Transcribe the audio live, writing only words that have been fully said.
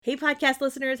Hey, podcast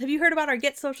listeners, have you heard about our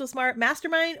Get Social Smart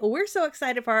Mastermind? We're so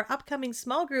excited for our upcoming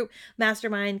small group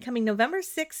mastermind coming November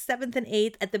 6th, 7th, and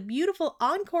 8th at the beautiful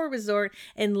Encore Resort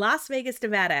in Las Vegas,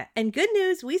 Nevada. And good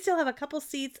news, we still have a couple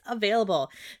seats available.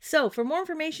 So for more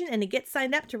information and to get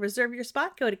signed up to reserve your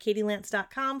spot, go to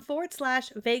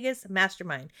katielance.com/Vegas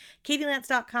Mastermind.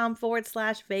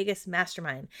 katielance.com/Vegas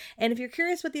Mastermind. And if you're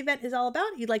curious what the event is all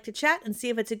about, you'd like to chat and see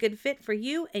if it's a good fit for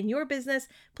you and your business,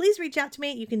 please reach out to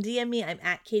me. You can DM me. I'm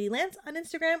at Katie Lance on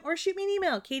Instagram, or shoot me an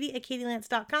email,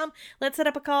 katie@katielance.com. Let's set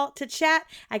up a call to chat.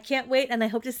 I can't wait, and I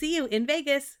hope to see you in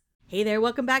Vegas. Hey there,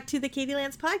 welcome back to the Katie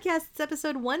Lance Podcast. It's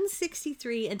episode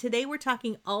 163, and today we're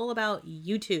talking all about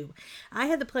YouTube. I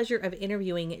had the pleasure of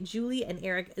interviewing Julie and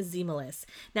Eric Ziemelis.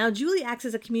 Now, Julie acts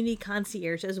as a community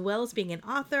concierge as well as being an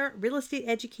author, real estate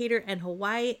educator, and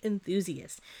Hawaii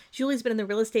enthusiast. Julie's been in the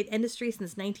real estate industry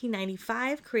since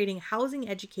 1995, creating housing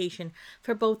education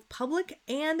for both public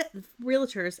and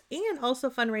realtors, and also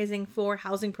fundraising for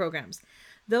housing programs.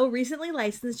 Though recently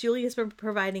licensed, Julie has been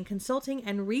providing consulting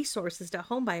and resources to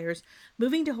homebuyers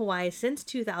moving to Hawaii since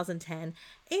 2010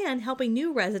 and helping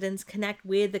new residents connect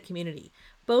with the community.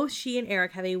 Both she and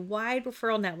Eric have a wide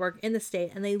referral network in the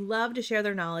state, and they love to share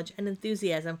their knowledge and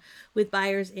enthusiasm with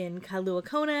buyers in Kailua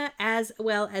Kona, as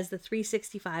well as the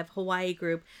 365 Hawaii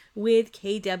group with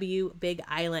KW Big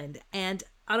Island. And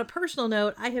on a personal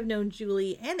note, I have known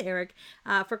Julie and Eric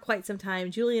for quite some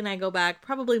time. Julie and I go back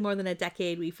probably more than a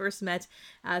decade. We first met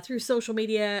through social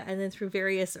media and then through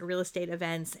various real estate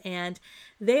events, and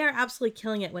they are absolutely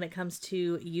killing it when it comes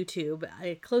to YouTube.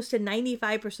 Close to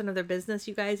 95% of their business,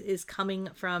 you guys, is coming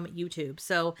from YouTube.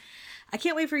 So I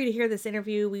can't wait for you to hear this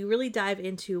interview. We really dive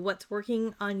into what's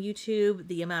working on YouTube,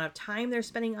 the amount of time they're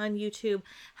spending on YouTube,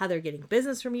 how they're getting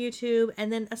business from YouTube,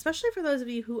 and then especially for those of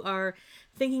you who are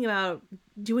thinking about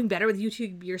doing better with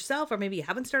YouTube yourself, or maybe you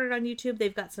haven't started on YouTube,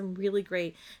 they've got some really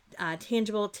great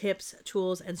tangible tips,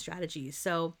 tools, and strategies.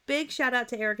 So big shout out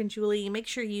to Eric and Julie. Make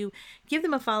sure you give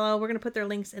them a follow. We're going to put their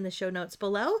links in the show notes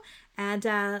below. And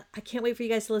I can't wait for you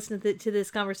guys to listen to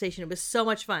this conversation. It was so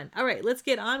much fun. All right, let's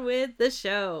get on with the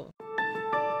show.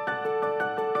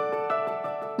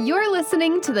 You're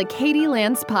listening to the Katie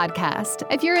Lance Podcast.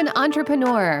 If you're an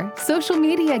entrepreneur, social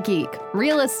media geek,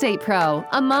 real estate pro,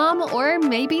 a mom, or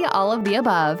maybe all of the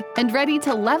above, and ready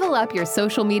to level up your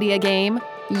social media game,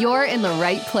 you're in the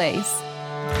right place.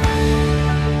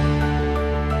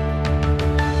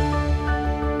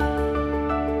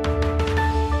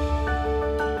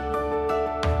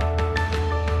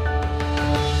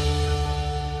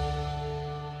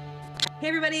 Hey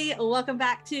everybody, welcome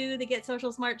back to the Get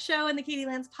Social Smart Show and the Katie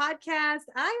Lance Podcast.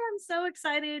 I am so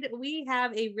excited. We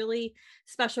have a really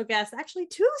special guest, actually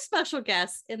two special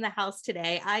guests in the house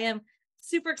today. I am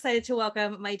super excited to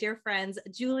welcome my dear friends,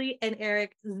 Julie and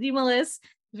Eric Ziemelis.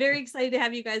 Very excited to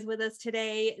have you guys with us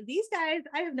today. These guys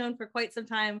I have known for quite some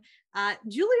time.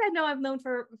 Julie, I know I've known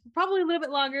for probably a little bit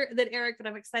longer than Eric, but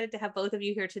I'm excited to have both of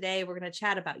you here today. We're going to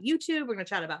chat about YouTube. We're going to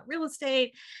chat about real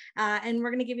estate, and we're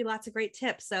going to give you lots of great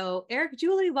tips. So Eric,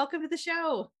 Julie, welcome to the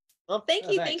show. Well,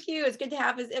 thank you. Thanks. Thank you. It's good to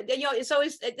have us. It's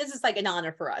always, this is like an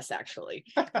honor for us, actually.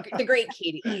 The great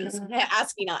Katie is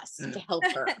asking us to help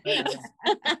her.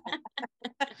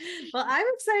 Well, I'm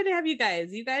excited to have you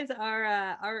guys. You guys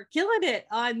are killing it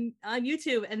on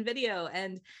YouTube and video.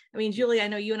 And I mean, Julie, I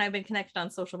know you and I have been connected on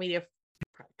social media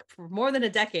for more than a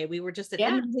decade. We were just at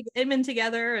Inman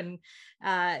together, and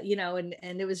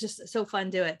and it was just so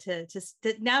fun to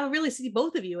now really see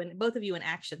both of you in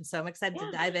action. So I'm excited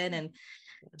to dive in and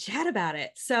chat about it.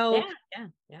 So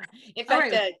yeah. In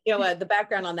fact, the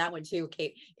background on that one too,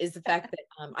 Kate, is the fact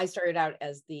that I started out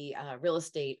as the real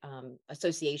estate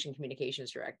association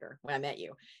communications director when I met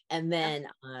you, and then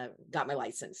got my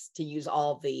license to use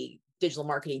all the digital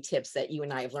marketing tips that you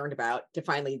and I have learned about to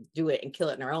finally do it and kill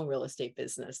it in our own real estate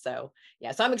business. So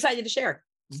so I'm excited to share.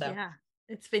 So yeah,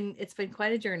 it's been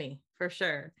quite a journey for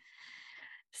sure.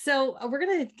 So we're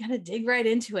going to kind of dig right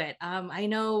into it. I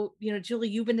know, Julie,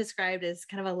 you've been described as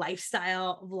kind of a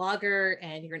lifestyle vlogger,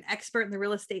 and you're an expert in the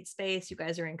real estate space. You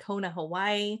guys are in Kona,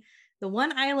 Hawaii, the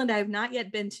one island I've not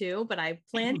yet been to, but I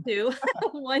plan to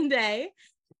one day.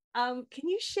 Can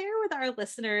you share with our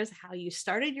listeners how you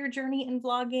started your journey in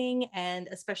vlogging, and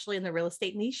especially in the real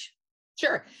estate niche?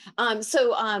 Sure. So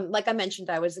like I mentioned,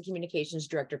 I was the communications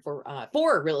director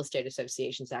for real estate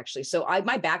associations, actually. So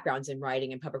my background's in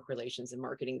writing and public relations and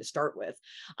marketing to start with.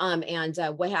 And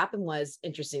what happened was,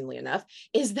 interestingly enough,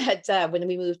 is that when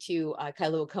we moved to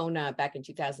Kailua Kona back in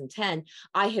 2010,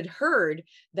 I had heard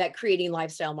that creating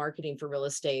lifestyle marketing for real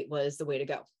estate was the way to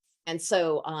go. And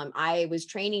so I was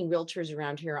training realtors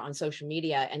around here on social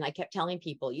media, and I kept telling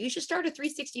people, you should start a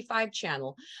 365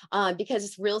 channel because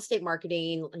it's real estate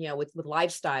marketing, with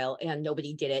lifestyle, and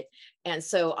nobody did it. And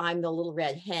so I'm the little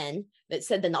red hen that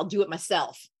said, then I'll do it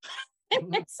myself.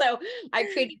 So I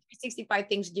created 365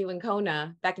 Things to Do in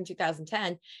Kona back in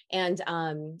 2010. And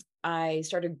I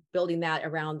started building that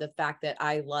around the fact that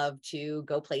I love to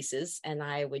go places, and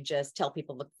I would just tell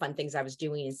people the fun things I was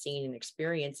doing and seeing and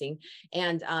experiencing.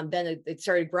 And then it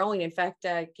started growing. In fact,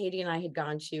 Katie and I had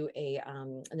gone to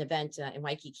an event in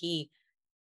Waikiki,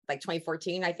 like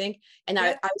 2014, I think. And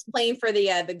I was playing for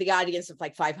the audience of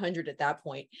like 500 at that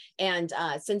point. And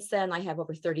since then, I have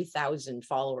over 30,000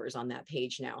 followers on that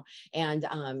page now. And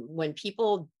when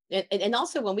people, and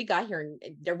also when we got here,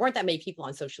 there weren't that many people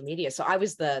on social media. So I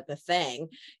was the thing.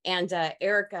 And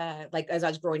Eric, like as I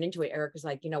was growing into it, Eric was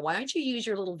like, why don't you use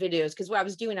your little videos? Because what I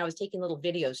was doing, I was taking little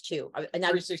videos too. And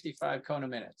 365 Kona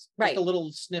minutes. Right. Just a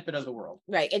little snippet of the world.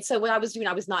 Right. And so what I was doing,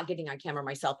 I was not getting on camera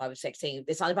myself. I was like saying,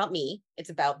 it's not about me. It's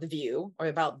about the view, or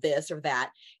about this or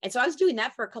that. And so I was doing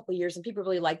that for a couple of years, and people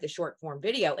really liked the short form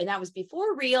video. And that was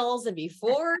before Reels and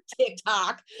before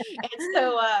TikTok. And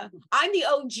so I'm the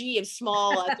OG of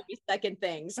small 30-second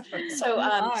things.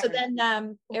 So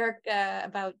then Eric,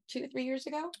 about 2-3 years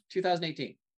ago,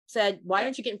 2018. said, why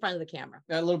don't you get in front of the camera?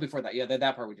 A little before that. Yeah,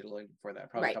 that part we did a little before that,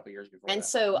 probably a couple of years before and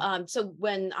that. So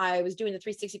when I was doing the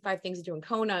 365 Things to Do in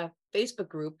Kona Facebook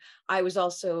group, I was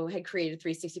also had created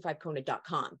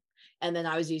 365kona.com. And then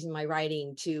I was using my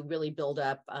writing to really build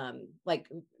up like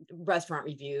restaurant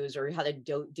reviews, or how to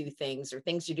do things, or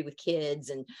things to do with kids,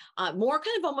 and more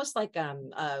kind of almost like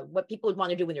what people would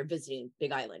want to do when they're visiting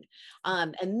Big Island.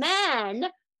 And then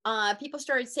people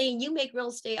started saying, you make real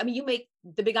estate, you make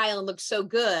the Big Island look so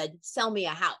good, sell me a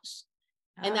house.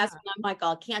 And that's when I'm like,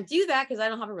 I can't do that because I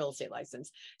don't have a real estate license.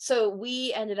 So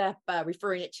we ended up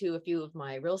referring it to a few of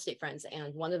my real estate friends.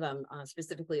 And one of them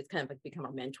specifically has kind of like become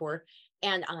a mentor.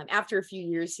 And after a few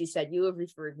years, he said, you have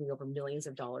referred me over millions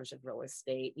of dollars of real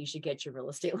estate. You should get your real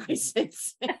estate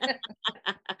license. So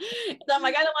I'm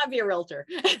like, I don't want to be a realtor.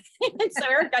 And so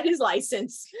Eric got his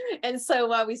license. And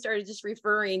so we started just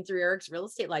referring through Eric's real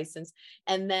estate license.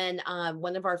 And then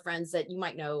one of our friends that you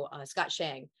might know, Scott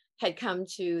Shang, had come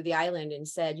to the island and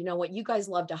said, you know what, you guys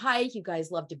love to hike, you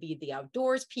guys love to be the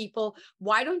outdoors people.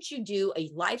 Why don't you do a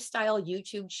lifestyle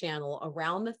YouTube channel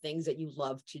around the things that you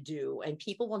love to do? And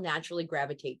people will naturally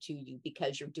gravitate to you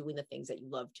because you're doing the things that you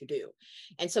love to do.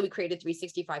 And so we created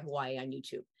 365 Hawaii on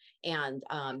YouTube. And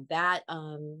that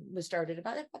was started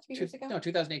about 3 years ago? No,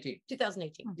 2018.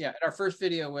 2018. Yeah, and our first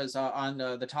video was on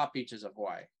the top beaches of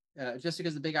Hawaii. Just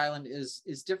because the Big Island is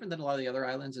different than a lot of the other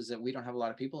islands, is that we don't have a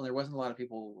lot of people, and there wasn't a lot of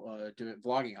people doing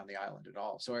vlogging on the island at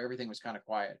all. So everything was kind of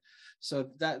quiet. So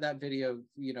that video,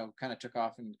 kind of took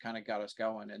off and kind of got us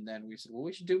going. And then we said, well,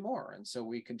 we should do more. And so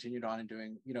we continued on and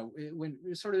doing, when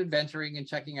we sort of adventuring and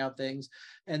checking out things.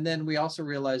 And then we also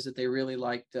realized that they really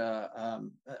liked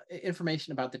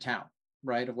information about the town,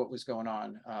 right, of what was going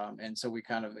on. And so we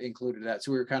kind of included that.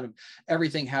 So we were kind of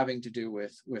everything having to do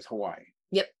with Hawaii.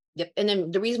 Yep. And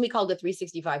then the reason we called it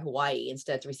 365 Hawaii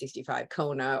instead of 365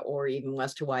 Kona or even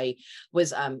West Hawaii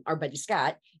was our buddy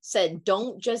Scott said,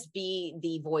 don't just be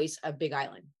the voice of Big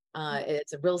Island.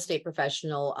 It's a real estate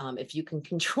professional. If you can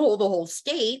control the whole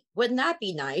state, wouldn't that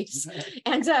be nice?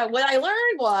 And what I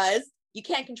learned was you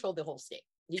can't control the whole state.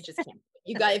 You just can't.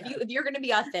 You got if you're going to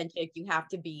be authentic, you have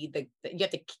to be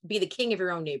the king of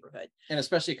your own neighborhood. And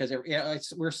especially because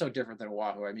we're so different than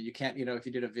Oahu. You can't if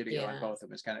you did a video on both of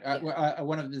them, it's kind of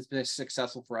one of the most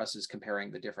successful for us is comparing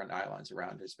the different islands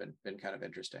around. It's been kind of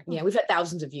interesting. Yeah, we've had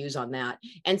thousands of views on that,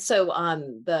 and so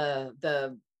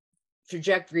the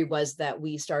trajectory was that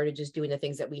we started just doing the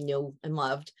things that we knew and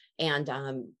loved, and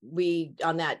we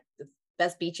on that.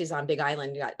 Best beaches on Big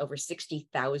Island got over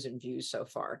 60,000 views so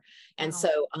far. And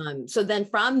so then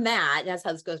from that, that's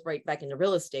how this goes right back into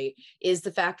real estate, is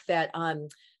the fact that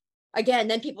again,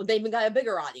 then they even got a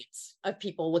bigger audience of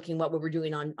people looking what we were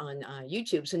doing on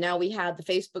YouTube. So now we have the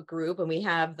Facebook group and we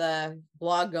have the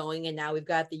blog going, and now we've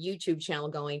got the YouTube channel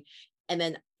going. And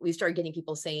then we started getting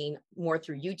people saying more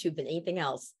through YouTube than anything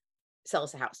else, sell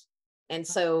us a house. And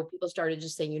so people started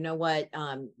just saying, you know what,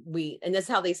 and that's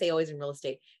how they say always in real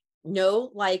estate, know,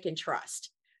 like, and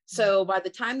trust. So by the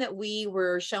time that we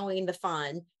were showing the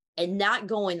fun and not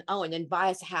going, and then buy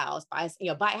us a house, buy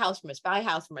a house from us,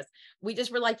 we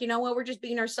just were like, you know what, we're just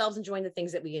being ourselves, enjoying the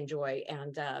things that we enjoy.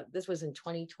 And this was in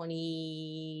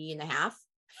 2020 and a half.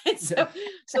 And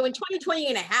so in 2020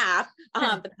 and a half,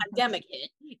 the pandemic hit,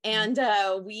 and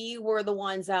we were the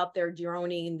ones out there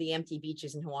droning the empty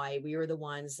beaches in Hawaii. We were the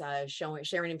ones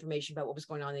sharing information about what was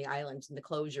going on in the islands and the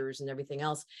closures and everything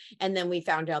else. And then we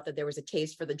found out that there was a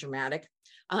taste for the dramatic,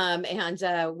 and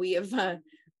we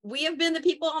have been the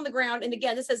people on the ground. And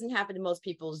again, this doesn't happen in most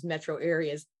people's metro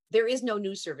areas. There is no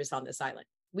news service on this island.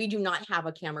 We do not have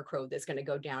a camera crew that's going to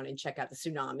go down and check out the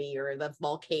tsunami or the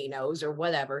volcanoes or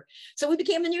whatever. So we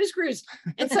became the news crews.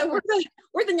 And so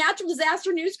we're the natural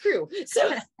disaster news crew.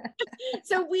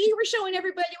 So we were showing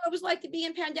everybody what it was like to be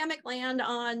in pandemic land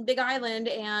on Big Island,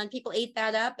 and people ate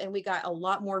that up, and we got a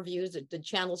lot more views. The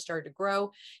channel started to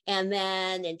grow. And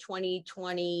then in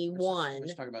 2021,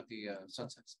 let's talk about the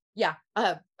sunsets. Yeah,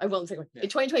 I won't say. In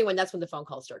 2021, that's when the phone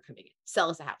calls started coming in. Sell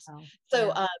us a house. Oh,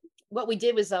 so yeah. What we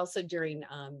did was also during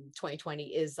 2020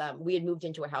 is we had moved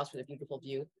into a house with a beautiful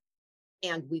view,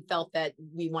 and we felt that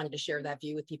we wanted to share that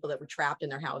view with people that were trapped in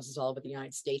their houses all over the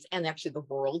United States and actually the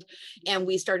world. And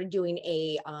we started doing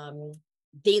a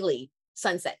daily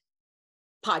sunset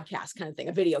podcast kind of thing,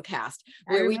 a video cast.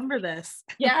 I remember this.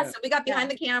 Yeah, so we got behind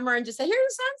the camera and just said, "Here's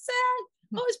the sunset.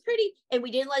 Oh, it's pretty." And we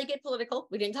didn't let it get political.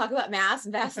 We didn't talk about masks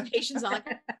and vaccinations and all that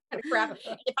kind of crap.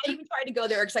 If I even tried to go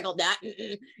there, it's like, "Oh, that."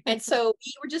 And so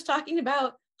we were just talking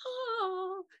about,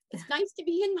 oh, it's nice to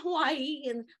be in Hawaii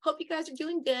and hope you guys are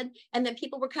doing good. And then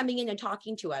people were coming in and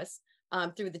talking to us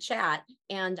through the chat,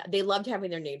 and they loved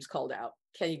having their names called out.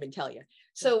 Can't even tell you.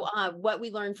 So what we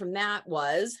learned from that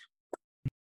was,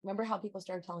 remember how people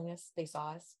started telling us they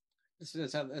saw us?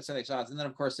 That's how they saw it. And then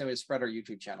of course they would spread our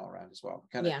YouTube channel around as well.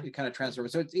 It kind of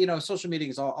transferred. So it's, social media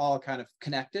is all kind of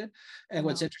connected. And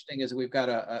what's interesting is that we've got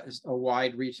a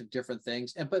wide reach of different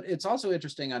things. But it's also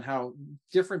interesting on how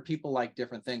different people like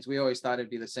different things. We always thought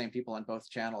it'd be the same people on both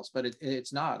channels, but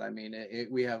it's not. I mean,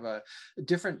 we have a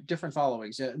different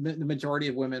followings. The majority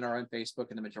of women are on Facebook,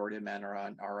 and the majority of men are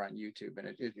on YouTube, and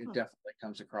it definitely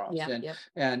comes across.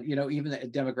 And even the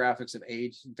demographics of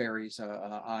age varies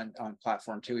on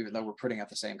platform too, even though we're putting out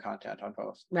the same content on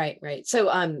both. Right. So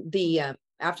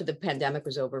after the pandemic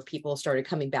was over, people started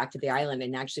coming back to the island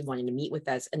and actually wanting to meet with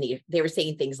us. And they were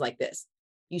saying things like this: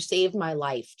 "You saved my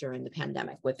life during the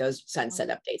pandemic," with those sunset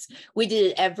updates. We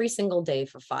did it every single day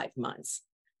for 5 months.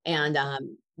 And,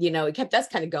 it kept us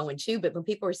kind of going too. But when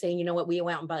people were saying, "You know what, we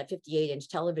went out and bought a 58-inch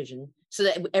television so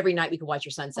that every night we could watch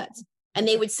your sunsets." And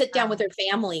they would sit down with their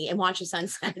family and watch the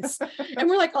sunsets. And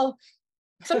we're like, oh,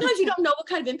 sometimes you don't know what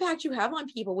kind of impact you have on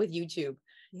people with YouTube,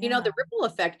 the ripple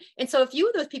effect. And so a few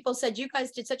of those people said, "You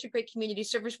guys did such a great community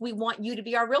service. We want you to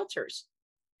be our realtors."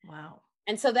 Wow.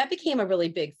 And so that became a really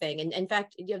big thing. And in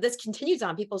fact, this continues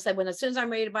on. People said, as soon as I'm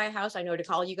ready to buy a house, I know to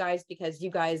call you guys, because you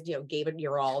guys, gave it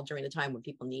your all during the time when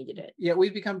people needed it. Yeah,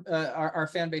 we've become, our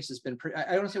fan base has been pretty,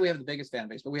 I don't say we have the biggest fan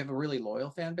base, but we have a really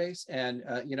loyal fan base. And,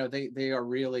 they are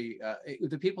really,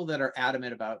 the people that are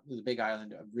adamant about the Big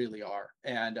Island really are.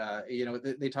 And,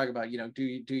 they talk about,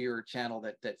 do your channel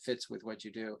that fits with what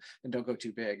you do, and don't go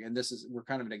too big. And we're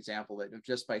kind of an example that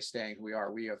just by staying who we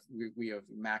are, we have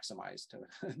maximized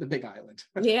the Big Island.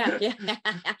 Yeah. Wow.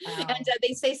 And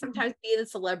they say sometimes be the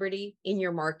celebrity in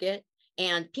your market,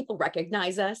 and people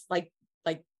recognize us, like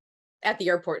at the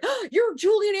airport, "Oh, you're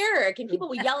Julie and Eric," and people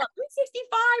will yell out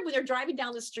 365 when they're driving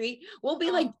down the street. We'll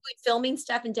be like filming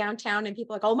stuff in downtown, and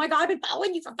people are like, "Oh my God, I've been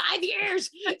following you for 5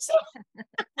 years." So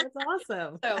that's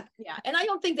awesome. So yeah, and I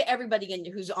don't think that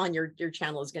everybody who's on your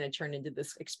channel is going to turn into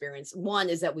this experience. One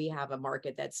is that we have a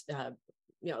market that's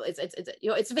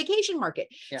it's a vacation market.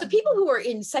 Yeah. So people who are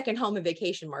in second home and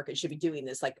vacation market should be doing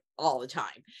this like all the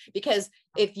time, because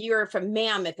if you're from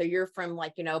Mammoth, or you're from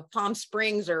Palm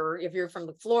Springs, or if you're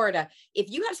from Florida,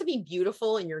 if you have something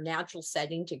beautiful in your natural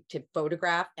setting to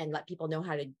photograph and let people know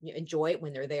how to enjoy it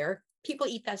when they're there, people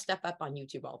eat that stuff up on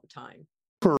YouTube all the time.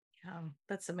 Yeah,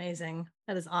 that's amazing.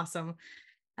 That is awesome.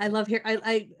 I love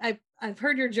I've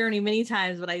heard your journey many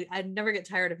times, but I never get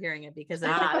tired of hearing it, because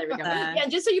there we go. Yeah,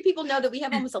 just so you people know that we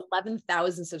have almost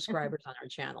 11,000 subscribers on our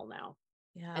channel now.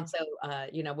 Yeah. And so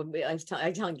when I was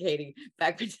telling Katie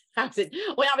back when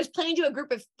I was planning to do a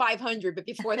group of 500, but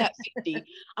before that 50,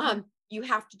 you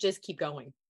have to just keep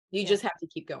going. You just have to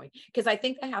keep going, because I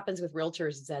think that happens with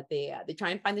realtors is that they try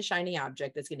and find the shiny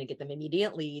object that's going to get them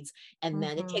immediate leads, and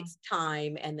then it takes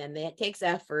time, and then it takes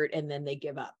effort, and then they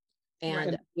give up.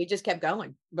 And we just kept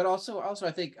going. But also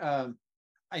I think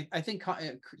I think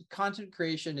content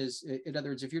creation is, in other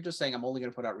words, if you're just saying I'm only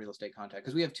going to put out real estate content,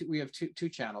 because we have two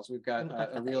channels. We've got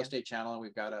a real estate channel, and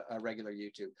we've got a regular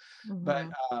YouTube. But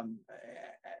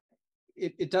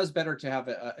it does better to have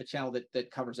a channel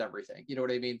that covers everything. You know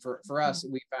what I mean? For us,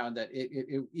 we found that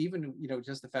it even,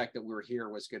 just the fact that we're here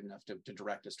was good enough to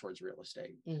direct us towards real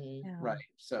estate. Right.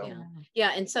 So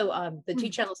and so the two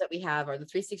channels that we have are the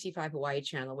 365 Hawaii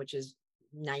channel, which is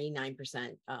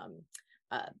 99%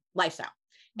 lifestyle.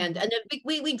 And then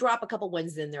we drop a couple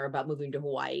ones in there about moving to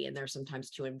Hawaii, and there's sometimes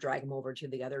two and drag them over to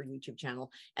the other YouTube channel.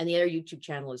 And the other YouTube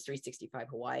channel is 365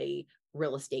 Hawaii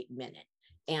Real Estate Minute.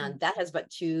 And that has about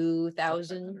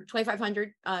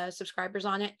 2,500 subscribers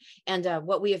on it. And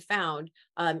what we have found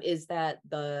is that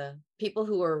the people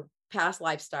who are past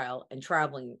lifestyle and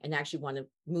traveling and actually want to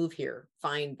move here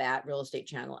find that real estate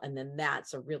channel. And then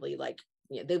that's a really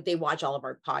they watch all of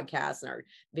our podcasts and our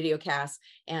video casts,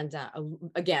 and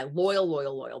again,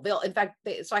 loyal. They'll, in fact,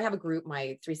 so I have a group,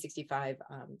 my 365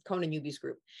 Kona Newbies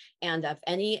group, and if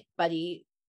anybody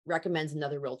recommends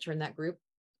another realtor in that group,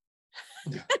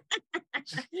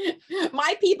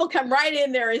 my people come right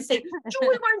in there and say,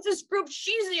 Julie runs this group,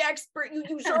 she's the expert, you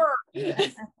use her.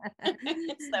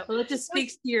 Well, it just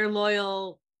speaks to your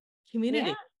loyal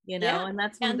community, and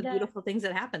that's one of the beautiful things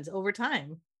that happens over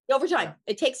time.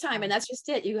 It takes time, and that's just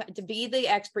it. You have to be the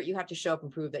expert. You have to show up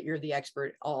and prove that you're the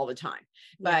expert all the time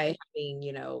by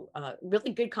having,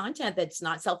 really good content that's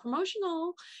not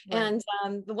self-promotional. And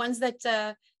the ones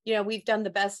that we've done the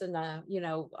best, and the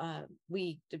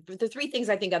three things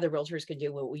I think other realtors could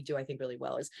do, what we do I think really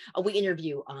well is we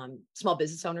interview small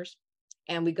business owners.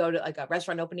 And we go to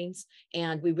restaurant openings,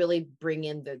 and we really bring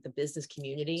in the business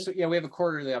community. So we have a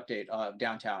quarterly update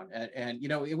downtown, and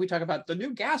we talk about the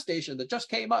new gas station that just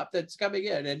came up that's coming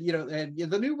in, and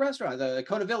the new restaurant, the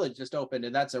Kona Village just opened,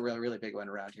 and that's a really, really big one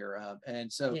around here.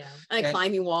 And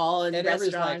climbing wall and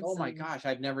everybody's like, oh my gosh,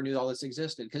 I never knew all this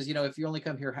existed, because if you only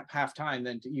come here half time,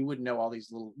 then you wouldn't know all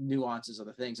these little nuances of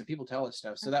the things, and people tell us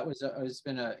stuff. So that was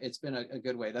it's been a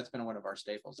good way. That's been one of our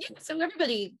staples. So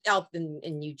everybody out in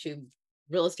YouTube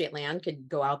real estate land could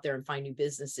go out there and find new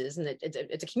businesses, and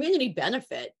it's a community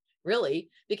benefit, really,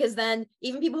 because then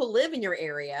even people who live in your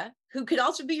area who could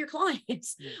also be your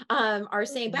clients are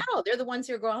saying, wow, they're the ones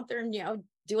who go out there and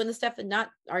doing the stuff that not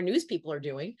our news people are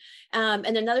doing. And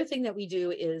another thing that we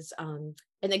do is and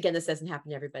again, this doesn't happen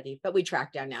to everybody, but we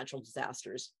track down natural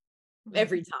disasters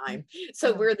every time.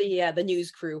 So we're the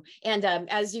news crew, and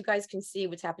as you guys can see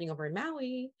what's happening over in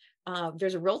Maui,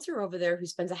 there's a realtor over there who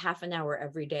spends a half an hour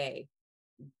every day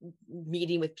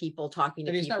meeting with people, talking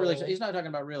to people. He's not talking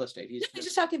about real estate. He's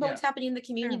just talking about what's happening in the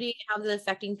community, how it's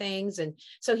affecting things. And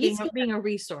so he's being a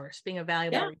resource, being a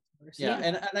valuable resource.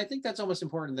 And I think that's almost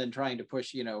important than trying to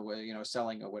push,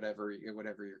 selling or whatever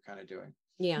you're kind of doing.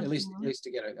 At least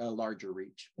to get a larger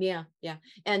reach.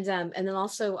 And then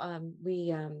also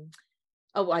we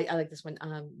I like this one.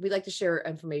 We like to share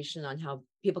information on how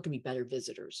people can be better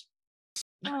visitors.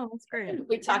 Oh, that's great.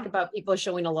 We talk about people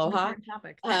showing aloha.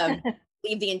 Topic.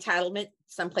 Leave the entitlement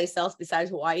someplace else besides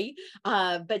Hawaii.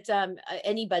 But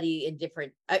anybody in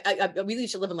different, we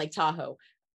used to live in Lake Tahoe.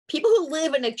 People who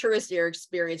live in a tourist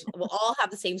experience will all have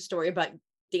the same story about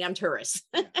damn tourists.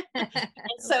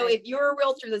 So if you're a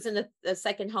realtor that's in a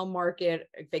second home market,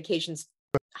 vacations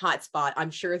hotspot, I'm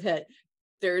sure that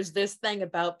there's this thing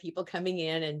about people coming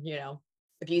in and,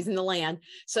 abusing the land.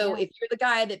 So if you're the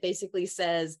guy that basically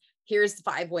says, here's the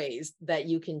 5 ways that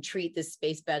you can treat this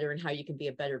space better and how you can be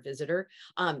a better visitor.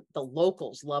 The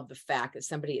locals love the fact that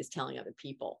somebody is telling other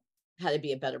people how to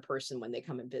be a better person when they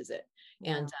come and visit.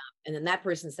 And then that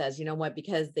person says, you know what,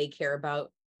 because they care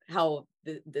about how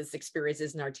this experience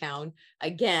is in our town.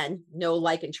 Again, know,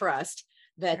 like, and trust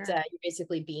that you're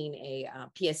basically being a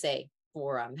PSA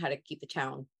for how to keep the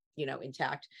town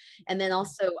intact. And then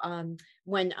also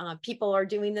when people are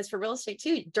doing this for real estate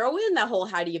too, throw in that whole,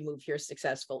 how do you move here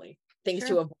successfully, things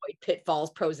to avoid, pitfalls,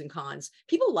 pros and cons.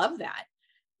 People love that,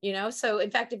 so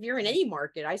in fact, if you're in any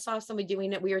market, I saw somebody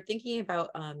doing it. We were thinking about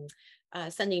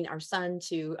sending our son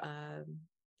to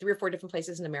 3 or 4 different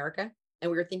places in America.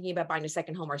 And we were thinking about buying a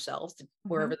second home ourselves to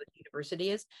wherever the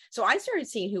university is. So I started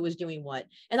seeing who was doing what.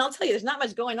 And I'll tell you, there's not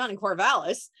much going on in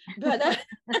Corvallis, but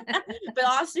but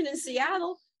Austin and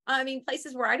Seattle, I mean,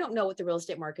 places where I don't know what the real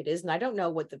estate market is, and I don't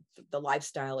know what the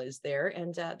lifestyle is there.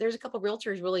 And there's a couple of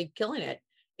realtors really killing it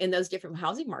in those different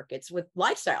housing markets with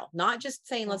lifestyle, not just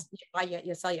saying, let's buy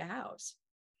you, sell your house.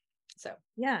 So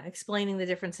explaining the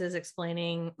differences,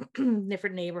 explaining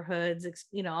different neighborhoods,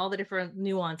 all the different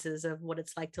nuances of what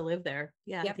it's like to live there.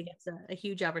 I think it's a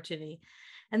huge opportunity.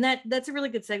 And that's a really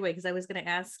good segue, because I was going to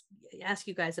ask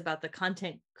you guys about the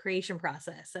content creation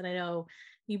process. And I know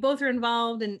you both are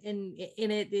involved in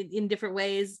it in different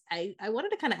ways. I wanted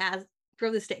to kind of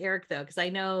throw this to Eric though, because I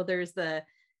know there's the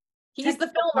He's the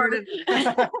technical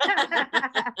filmer.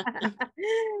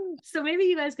 So maybe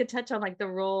you guys could touch on like the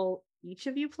role each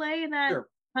of you play in that Sure.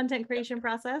 content creation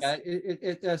process.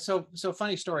 So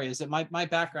funny story is that my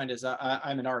background is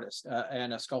I'm an artist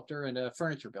and a sculptor and a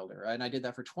furniture builder, and I did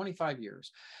that for 25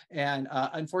 years. And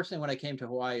unfortunately, when I came to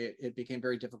Hawaii, it became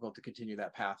very difficult to continue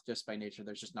that path just by nature.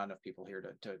 There's just not enough people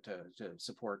here to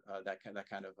support that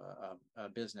kind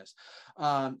of business.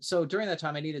 So during that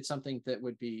time, I needed something that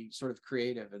would be sort of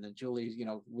creative. And then Julie,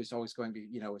 was always going to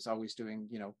be, was always doing,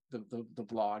 the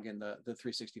blog and the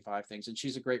 365 things. And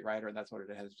she's a great writer, and that's what it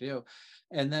has to do.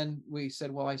 And then I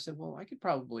said, well, I could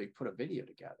probably put a video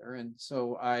together. And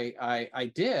so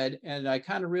I did, and I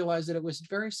kind of realized that it was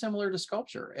very similar to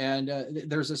sculpture. And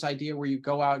there's this idea where you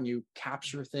go out and you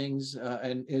capture things.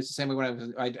 And it's the same way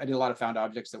when I did a lot of found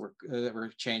objects that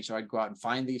were changed. So I'd go out and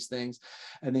find these things,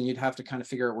 and then you'd have to kind of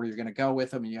figure out where you're going to go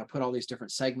with them. And you put all these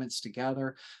different segments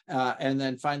together. And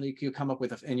then finally you come up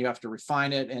with and you have to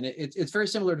refine it. And it's very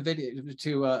similar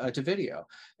to video.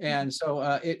 And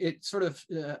so it sort of,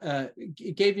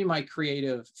 it gave me my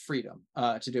creative freedom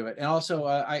to do it. And also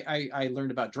I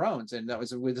learned about drones, and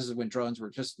this is when drones were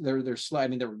just they're slow. I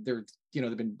mean, they're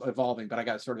they've been evolving, but I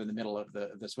got sort of in the middle of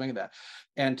the swing of that.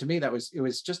 And to me, it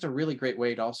was just a really great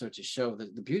way to also to show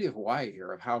the beauty of Hawaii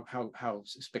here, of how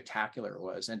spectacular it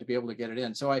was, and to be able to get it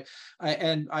in. So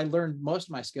I learned most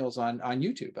of my skills on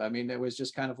YouTube. I mean, it was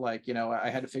just kind of like, I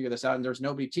had to figure this out, and there's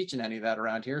nobody teaching any of that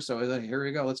around here. So here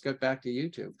we go, let's get back to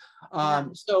YouTube.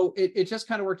 So it just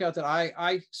kind of worked out that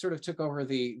I sort of took over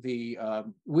we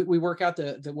work out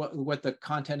what the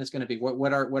content is going to be,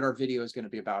 what our video is going to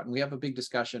be about. And we have a big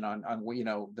discussion on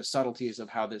the subtleties of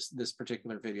how this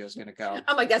particular video is going to go.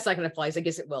 Oh my God, it's not going to fly. So I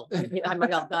guess it will. Oh my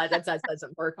God, that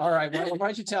doesn't work. All right, well, why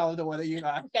don't you tell the one that you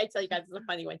got? Okay, I tell you guys, it's a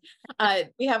funny one.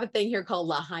 We have a thing here called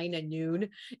Lahaina Noon,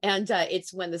 and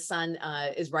it's when the sun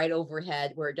is right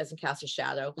overhead, where it doesn't cast a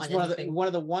shadow. It's one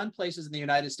of the one places in the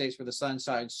United States where the sun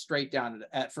shines straight down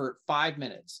for 5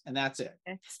 minutes, and that's it.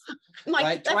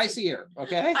 Like, twice a year.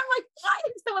 Okay. I'm like, why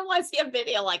does someone want to see a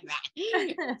video like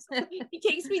that? So he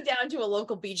takes me down to a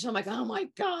local beach, and I'm like, oh my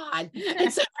God.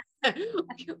 And so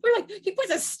we're like, he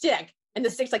puts a stick, and the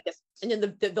stick's like this, and then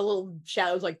the little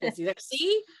shadows like this. He's like,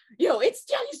 see, it's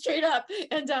standing straight up.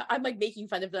 And I'm like making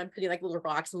fun of them. I'm putting like little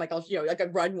rocks and like, like a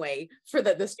runway for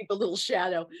the stupid little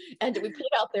shadow. And we put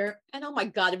it out there, and oh my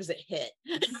God, it was a hit.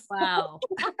 Wow.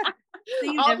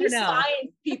 So all these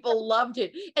science people loved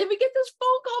it. And we get this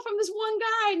phone call from this one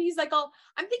guy, and he's like, oh,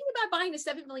 I'm thinking about buying a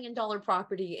 $7 million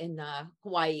property in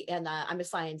Hawaii, and I'm a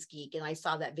science geek, and I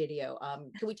saw that video.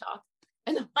 Can we talk?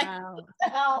 And I'm like, wow. What the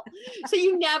hell? So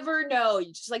you never know.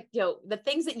 You just like, the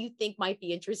things that you think might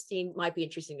be interesting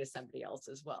to somebody else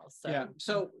as well. So yeah.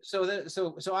 So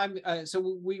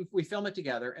we film it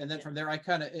together, and then from there I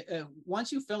kind of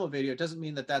once you film a video, it doesn't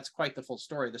mean that that's quite the full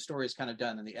story. The story is kind of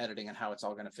done in the editing and how it's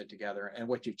all going to fit together and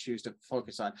what you choose to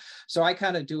focus on. So I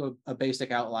kind of do a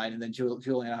basic outline, and then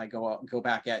Julie and I go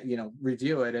back at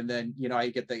review it, and then I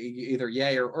get the either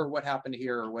yay or what happened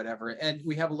here or whatever, and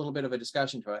we have a little bit of a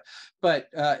discussion to it. But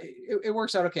it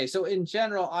works out okay. So in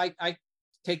general, I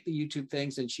take the YouTube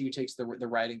things, and she takes the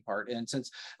writing part. And since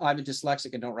I'm a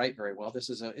dyslexic and don't write very well,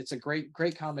 it's a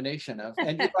great combination of.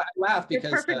 And I laugh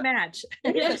because perfect match.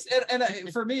 Yes,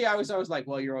 and for me, I was always like,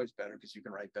 well, you're always better because you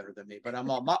can write better than me. But I'm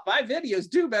all my videos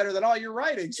do better than all your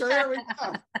writing. So there we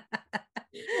go.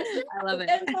 I love it.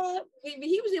 And,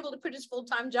 he was able to put his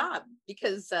full-time job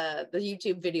because the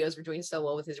YouTube videos were doing so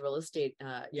well with his real estate.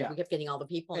 We kept getting all the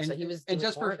people, and so he was. And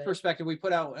just for perspective, we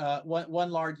put out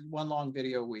one long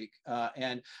video a week,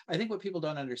 and I think what people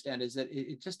don't understand is that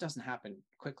it just doesn't happen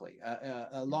quickly.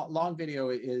 A long video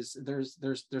is there's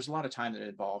a lot of time that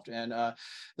involved, and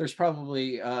there's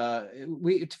probably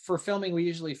for filming we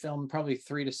usually film probably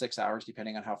 3 to 6 hours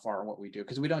depending on how far and what we do,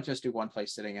 because we don't just do one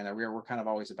place sitting in there. We're kind of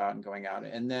always about and going out.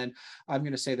 And then I'm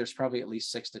going to say there's probably at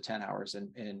least 6 to 10 hours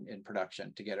in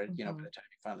production to get it, by the time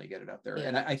you finally get it up there. Yeah.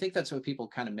 And I think that's what people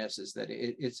kind of miss, is that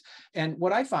it's, and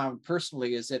what I found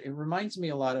personally is that it reminds me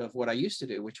a lot of what I used to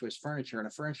do, which was furniture.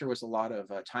 And furniture was a lot of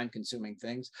time consuming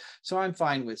things. So I'm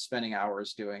fine with spending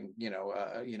hours doing,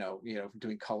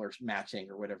 doing color matching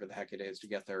or whatever the heck it is to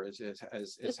get there is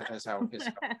how it is.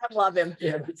 I love him.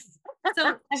 Yeah.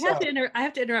 So I have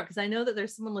to interrupt because I know that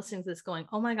there's someone listening to this going,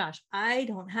 oh my gosh, I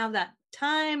don't have that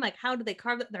time. Like, how do they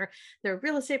carve it? They're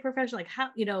real estate professional. Like, how,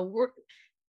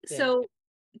 so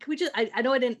can we just, I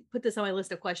know I didn't put this on my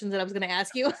list of questions that I was going to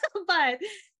ask you, but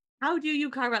how do you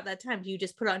carve out that time? Do you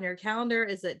just put it on your calendar?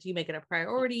 Do you make it a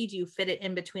priority? Do you fit it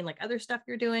in between like other stuff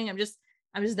you're doing? I'm just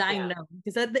I'm just dying to know,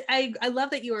 because I love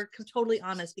that you are totally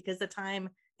honest, because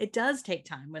it does take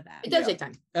time with that. It does take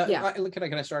time.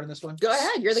 Can I start on this one? Go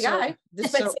ahead. You're the guy.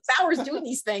 Just spent 6 hours doing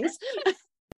these things.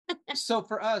 So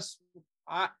for us,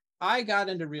 I got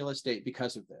into real estate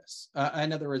because of this.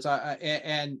 In other words,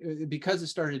 and because it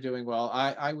started doing well,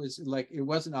 I was like, it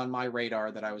wasn't on my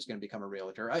radar that I was going to become a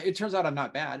realtor. It turns out I'm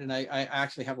not bad, and I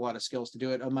actually have a lot of skills to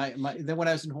do it. Then when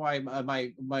I was in Hawaii,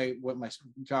 what my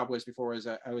job was before was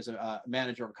I was a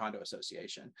manager of a condo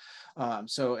association.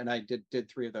 And I did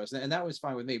 3 of those, and that was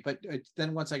fine with me. But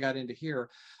then once I got into here,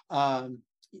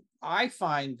 I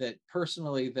find that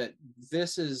personally that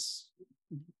this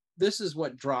is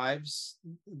what drives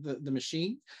the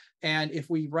machine. And if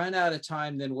we run out of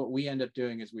time, then what we end up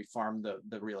doing is we farm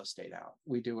the real estate out.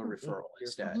 We do a referral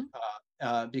instead,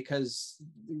 because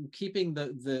keeping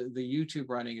the YouTube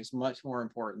running is much more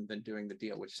important than doing the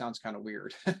deal, which sounds kind of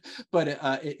weird, but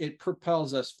it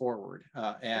propels us forward.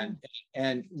 And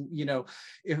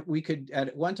if we could,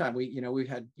 at one time, we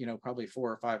had probably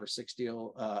 4 or 5 or 6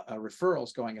 deal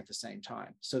referrals going at the same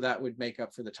time. So that would make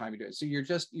up for the time you do it. So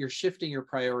you're shifting your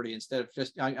priority. Instead of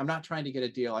just, I'm not trying to get a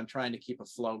deal, I'm trying to keep a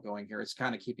flow going here. It's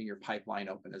kind of keeping your pipeline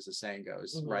open, as the saying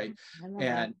goes, right?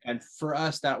 And for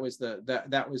us, that was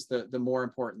the more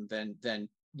important than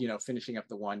finishing up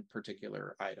the one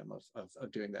particular item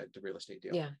of doing the real estate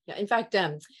deal. Yeah. In fact,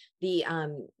 such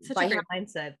a great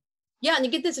mindset. Yeah, and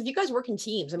you get this, if you guys work in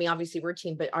teams, I mean, obviously we're a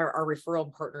team, but our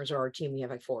referral partners are our team. We have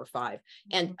like 4 or 5.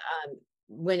 And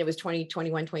when it was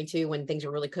 2021, 22, when things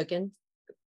were really cooking,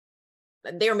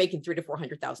 they were making $300,000 to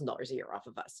 $400,000 a year off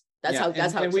of us. That's how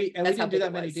we didn't do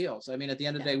that many deals. I mean, at the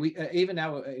end of the day, we even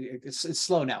now it's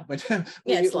slow now, but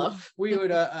it's slow. We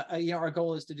would our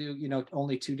goal is to do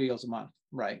only 2 deals a month,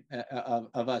 right?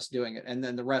 Of us doing it, and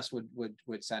then the rest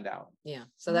would send out. Yeah,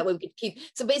 so that way we could keep.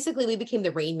 So basically, we became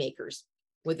the rainmakers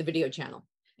with the video channel,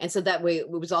 and so that way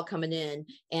it was all coming in,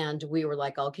 and we were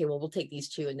like, okay, well, we'll take these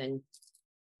 2 and then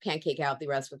pancake out the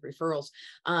rest with referrals.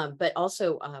 But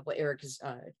also, what Eric is.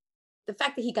 The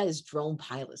fact that he got his drone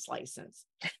pilot's license,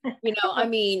 I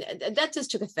mean, that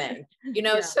just took a thing,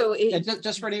 so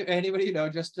just for anybody,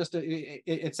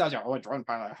 it sounds like, oh, a drone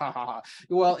pilot, ha ha ha.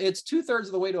 Well, it's 2/3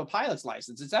 of the way to a pilot's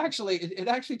license. It's actually, it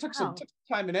actually took some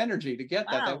time and energy to get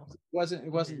that. That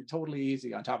wasn't totally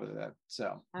easy on top of that.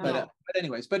 So, but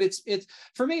anyways, but it's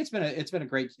for me, it's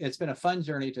been a fun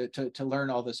journey to learn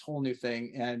all this whole new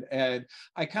thing. And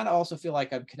I kind of also feel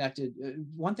like I'm connected.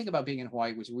 One thing about being in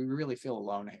Hawaii was we really feel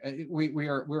alone.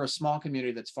 We're a small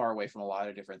community that's far away from a lot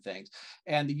of different things,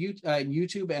 and the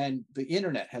YouTube and the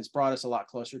internet has brought us a lot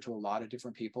closer to a lot of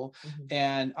different people.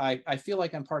 And I feel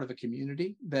like I'm part of a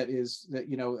community the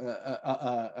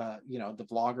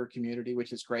vlogger community,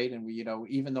 which is great. And we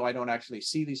even though I don't actually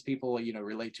see these people,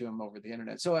 relate to them over the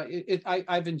internet. So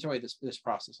I've enjoyed this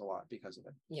process a lot because of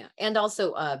it. Yeah, and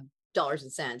also dollars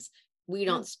and cents. We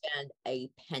don't spend a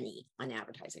penny on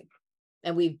advertising,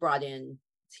 and we've brought in.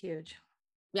 It's huge.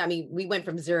 Yeah, I mean, we went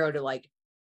from 0 to like,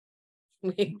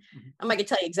 I'm not gonna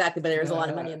tell you exactly, but there's a lot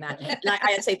of money in that. And I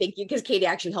have to say thank you, because Katie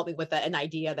actually helped me with an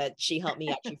idea that she helped me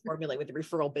actually formulate with the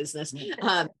referral business,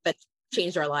 that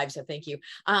changed our lives. So thank you.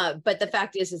 But the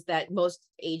fact is that most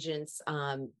agents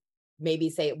maybe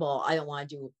say, well, I don't want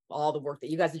to do all the work that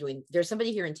you guys are doing. There's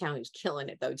somebody here in town who's killing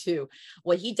it though too.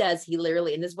 What he does, he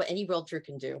literally, and this is what any realtor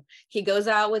can do. He goes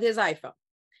out with his iPhone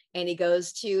and he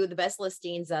goes to the best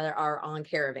listings that are on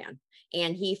Caravan,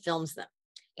 and he films them.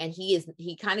 And he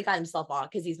kind of got himself off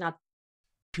because he's not,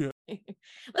 let's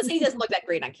say he doesn't look that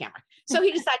great on camera. So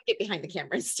he decided to get behind the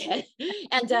camera instead.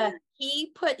 And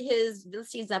he put his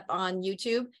listings up on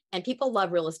YouTube, and people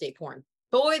love real estate porn.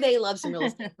 Boy, they love some real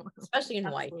estate, especially in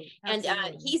Hawaii. And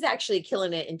he's actually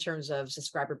killing it in terms of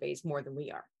subscriber base more than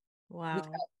we are. Wow.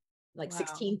 Like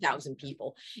 16,000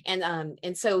 people.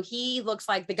 And so he looks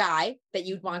like the guy that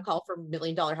you'd want to call for $1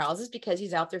 million houses, because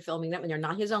he's out there filming them, and they're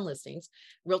not his own listings.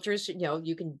 Realtors,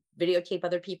 you can videotape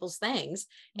other people's things,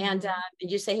 and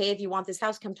you say, hey, if you want this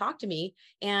house, come talk to me.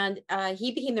 And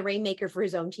he became the rainmaker for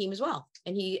his own team as well.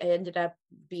 And he ended up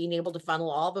being able to funnel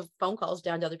all the phone calls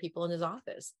down to other people in his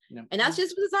office. And that's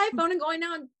just with his iPhone and going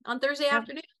on Thursday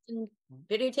afternoon and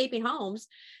videotaping homes.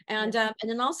 And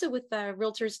then also with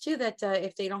realtors too, that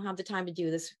if they don't have the time to do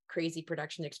this crazy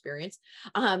production experience,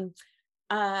 they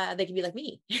can be like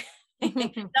me. I'm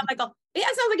like, oh, yeah,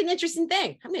 sounds like an interesting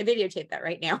thing. I'm going to videotape that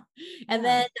right now. And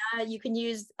then you can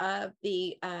use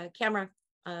the camera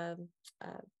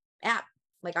app,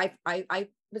 like I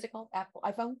what's it called? Apple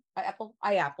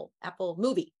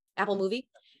Movie.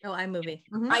 Oh, iMovie.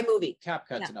 iMovie.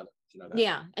 CapCut's another.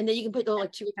 Yeah, and then you can put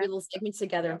like 2 or 3 little segments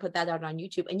together and put that out on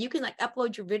YouTube, and you can like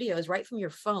upload your videos right from your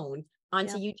phone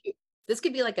onto YouTube. This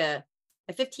could be like a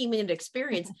 15-minute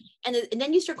experience. And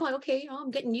then you start going, okay, oh,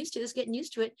 I'm getting used to this, getting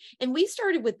used to it. And we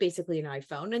started with basically an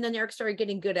iPhone, and then Eric started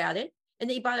getting good at it. And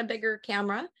then he bought a bigger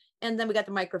camera, and then we got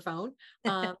the microphone.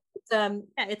 Yeah,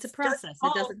 it's a process.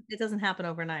 It doesn't happen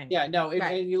overnight. Yeah, no,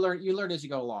 and you learn as you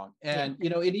go along. And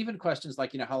and even questions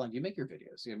like, how long do you make your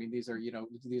videos? I mean, these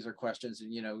are questions.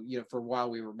 And for a while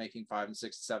we were making 5 and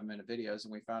 6 7 minute videos,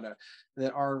 and we found out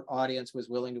that our audience was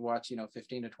willing to watch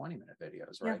 15 to 20 minute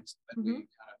videos, right? So that we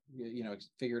kind of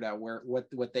figured out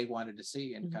what they wanted to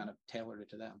see and kind of tailored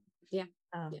it to them. Yeah.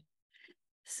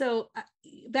 So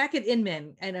back at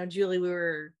Inman, I know, Julie, we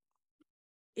were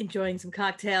enjoying some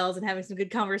cocktails and having some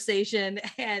good conversation,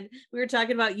 and we were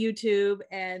talking about YouTube,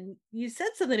 and you said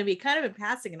something to me kind of in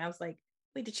passing, and I was like,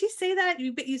 wait, did she say that?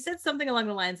 You said something along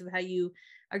the lines of how you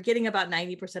are getting about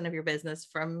 90% of your business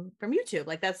from YouTube.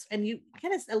 Like that's, and you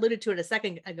kind of alluded to it a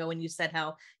second ago when you said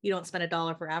how you don't spend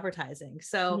 $1 for advertising.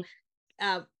 So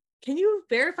can you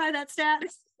verify that stat?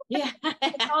 Yeah.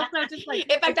 Also just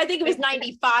like, in fact, I think it was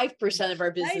 95% of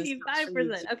our business.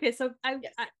 95%. Okay. So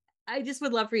I just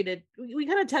would love for you to, we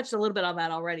kind of touched a little bit on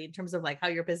that already in terms of like how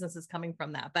your business is coming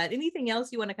from that, but anything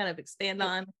else you want to kind of expand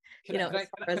on? Eric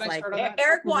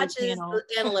watches the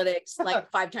analytics like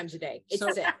 5 times a day. It's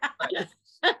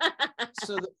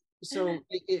So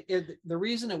the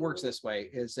reason it works this way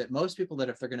is that most people that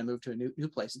if they're going to move to a new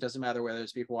place, it doesn't matter whether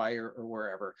it's BPY or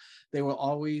wherever, they will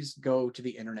always go to the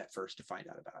internet first to find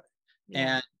out about it.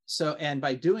 Yeah. And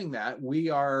by doing that, we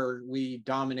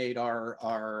dominate our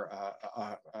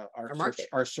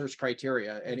search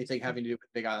criteria. Anything having to do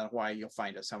with Big Island Hawaii, you'll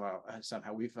find us somehow.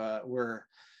 We're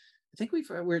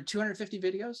 250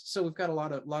 videos, so we've got a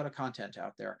lot of content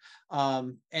out there,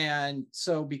 and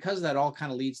so because that all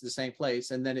kind of leads to the same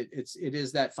place, and then it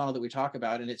is that funnel that we talk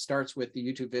about, and it starts with the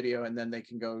YouTube video, and then they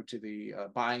can go to the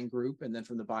buying group, and then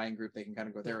from the buying group they can kind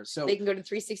of go there. So they can go to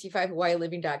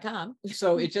 365hawaiiliving.com.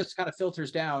 So it just kind of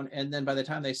filters down, and then by the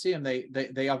time they see them,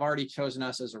 they have already chosen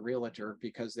us as a realtor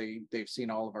because they've seen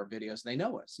all of our videos. They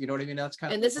know us. You know what I mean? That's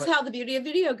kind of. And this is how the beauty of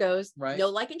video goes. Right. Know,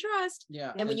 like, and trust.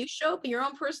 Yeah. And when you show up in your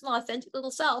own personal, authentic little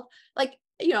self, like,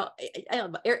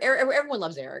 everyone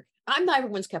loves Eric. I'm not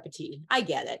everyone's cup of tea. I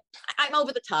get it. I'm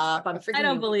over the top. I'm freaking. I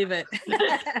don't believe it.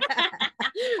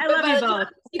 I love you both.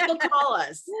 People call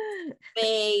us.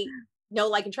 They know,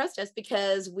 like, and trust us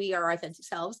because we are our authentic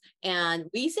selves, and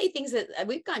we say things that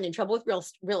we've gotten in trouble with real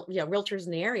realtors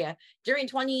in the area. During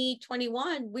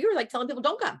 2021, we were like telling people,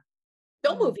 don't come,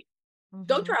 don't move here.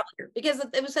 Don't travel here, because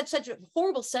it was such a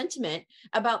horrible sentiment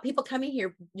about people coming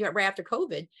here right after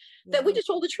COVID that we just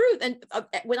told the truth. And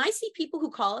when I see people who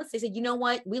call us, they say, you know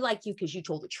what, we like you because you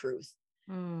told the truth.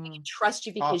 We can trust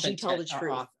you because you tell the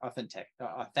truth. Authentic.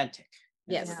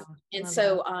 Yes. Yeah. And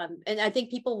so, and I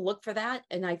think people look for that.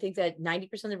 And I think that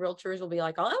 90% of realtors will be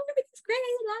like, oh, everything's great,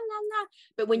 blah, blah, blah.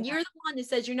 But when you're the one that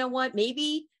says, you know what,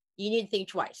 maybe you need to think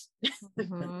twice.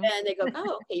 And they go,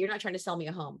 oh, okay, you're not trying to sell me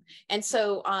a home. And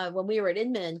so when we were at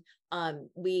Inman,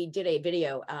 we did a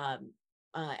video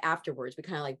afterwards. We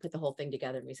kind of like put the whole thing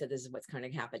together, and we said, this is what's kind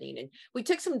of happening. And we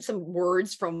took some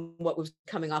words from what was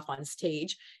coming off on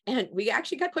stage, and we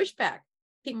actually got pushback.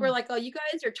 People were like, oh, you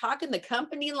guys are talking the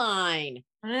company line.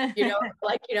 Every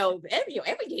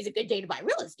day is a good day to buy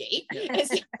real estate.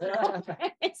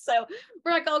 And so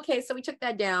we're like, okay, so we took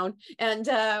that down, and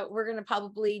we're going to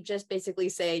probably just basically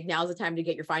say, now's the time to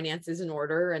get your finances in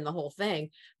order and the whole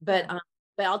thing. But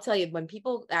I'll tell you, when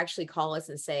people actually call us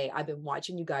and say, I've been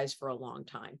watching you guys for a long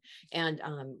time. And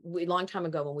a long time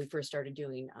ago, when we first started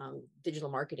doing digital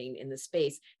marketing in the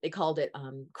space, they called it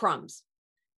crumbs.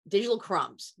 Digital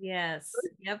crumbs. Yes.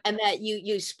 Yep. And that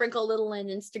you sprinkle a little in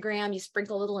Instagram, you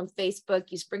sprinkle a little in Facebook,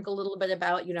 you sprinkle a little bit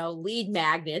about, lead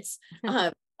magnets.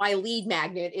 My lead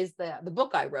magnet is the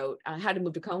book I wrote, How to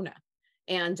Move to Kona.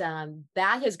 And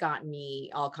that has gotten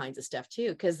me all kinds of stuff too.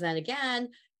 Because then again,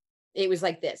 it was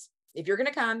like this. If you're going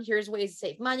to come, here's ways to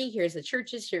save money. Here's the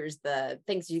churches. Here's the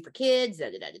things to do for kids.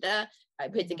 I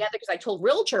put it together because I told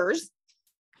realtors,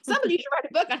 somebody should write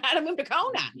a book on how to move to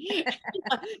Kona.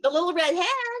 The little red hen.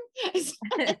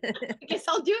 I guess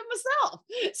I'll do it myself.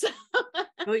 So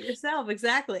do it yourself,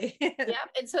 exactly. Yeah.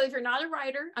 And so if you're not a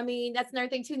writer, I mean, that's another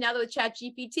thing too. Now that with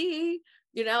ChatGPT,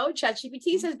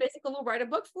 ChatGPT says basically we'll write a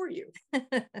book for you. So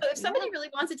if somebody really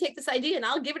wants to take this idea, and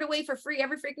I'll give it away for free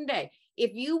every freaking day.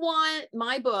 If you want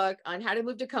my book on how to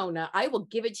move to Kona, I will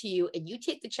give it to you, and you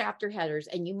take the chapter headers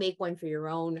and you make one for your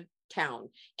own town,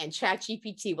 and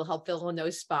ChatGPT will help fill in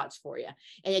those spots for you.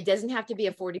 And it doesn't have to be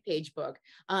a 40-page book.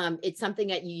 It's something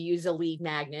that you use a lead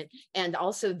magnet. And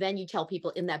also then you tell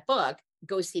people in that book,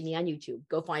 go see me on YouTube,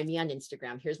 go find me on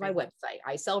Instagram. Here's my website.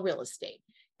 I sell real estate.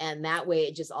 And that way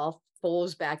it just all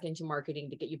folds back into marketing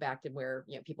to get you back to where,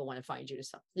 you know, people want to find you to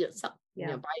sell, you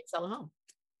know, buy and sell a home.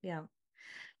 Yeah.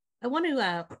 I want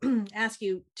to ask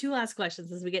you two last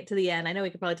questions as we get to the end. I know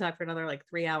we could probably talk for another like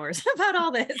 3 hours about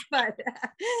all this, but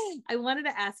I wanted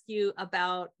to ask you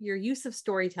about your use of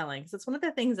storytelling. So it's one of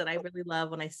the things that I really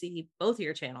love when I see both of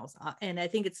your channels. And I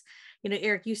think it's, you know,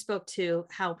 Eric, you spoke to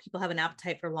how people have an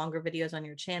appetite for longer videos on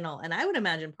your channel. And I would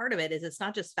imagine part of it is it's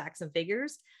not just facts and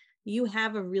figures. You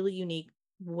have a really unique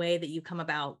way that you come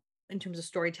about in terms of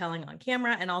storytelling on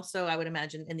camera. And also I would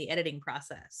imagine in the editing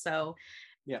process. So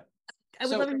yeah. I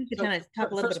would love if you could kind of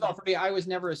talk a little bit about. First of all, for me, I was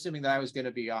never assuming that I was going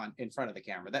to be on in front of the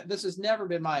camera. That this has never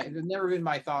been my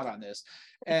thought on this.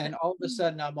 And all of a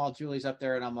sudden, I'm all Julie's up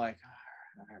there, and I'm like,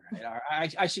 all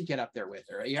right, I should get up there with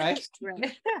her. Yeah,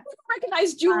 right.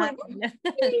 Recognize Julie.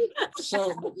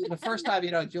 So the first time,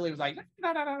 you know, Julie was like,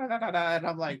 da, da, da, da, da, da, and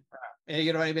I'm like,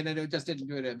 you know what I mean, and it just didn't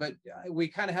do it. But we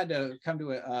kind of had to come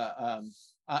to a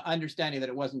understanding that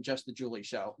it wasn't just the Julie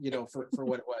show, you know, for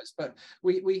what it was. But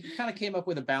we kind of came up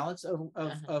with a balance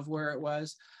of where it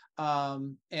was,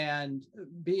 and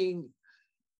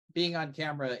being on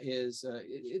camera is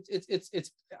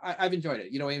I've enjoyed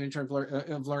it, you know, even in terms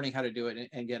of learning how to do it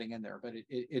and getting in there. But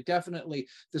it definitely,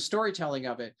 the storytelling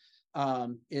of it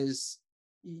is,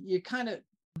 you kind of,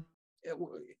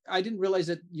 I didn't realize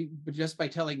that but just by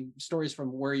telling stories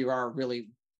from where you are really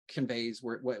conveys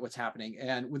what's happening.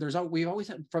 And we've always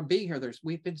had, from being here,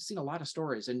 we've been seeing a lot of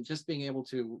stories, and just being able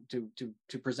to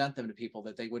present them to people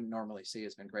that they wouldn't normally see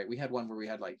has been great. We had one where we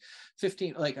had like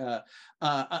 15 like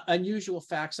unusual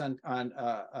facts on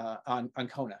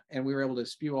Kona, and we were able to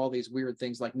spew all these weird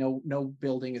things like no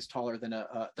building is taller than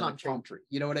a palm tree.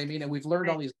 You know what I mean? And we've learned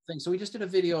all these things. So we just did a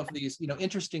video of these, you know,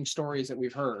 interesting stories that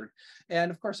we've heard,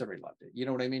 and of course everybody loved it. You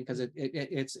know what I mean? Because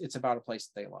it's about a place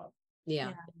that they love.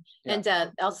 Yeah. And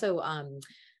also,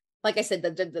 like I said,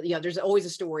 you know, there's always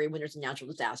a story when there's a natural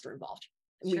disaster involved.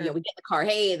 Sure. We get in the car,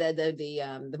 hey,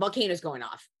 the volcano's going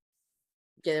off.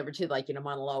 Get over to, like, you know,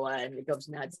 Mauna Loa, and it goes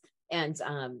nuts. And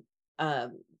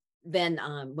then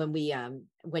when we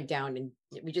went down, and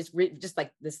we just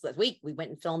like this week, we went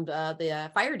and filmed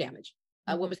the fire damage.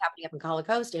 What was happening up in Colorado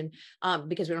Coast, and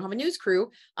because we don't have a news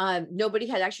crew, nobody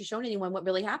had actually shown anyone what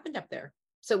really happened up there.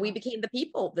 So we became the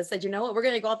people that said, you know what, we're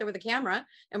going to go out there with a camera,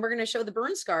 and we're going to show the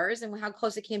burn scars and how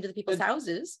close it came to the people's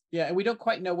houses. Yeah. And we don't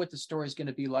quite know what the story is going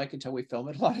to be like until we film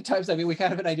it. A lot of times, I mean, we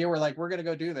kind of have an idea. We're like, we're going to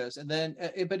go do this. And then,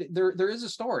 but there is a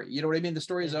story, you know what I mean? The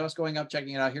story is us going up,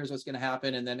 checking it out. Here's what's going to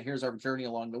happen. And then here's our journey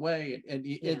along the way. And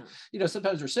you know,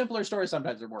 sometimes they're simpler stories.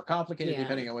 Sometimes they're more complicated,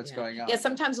 depending on what's going on. Yeah.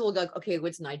 Sometimes we'll go, okay,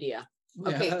 what's an idea?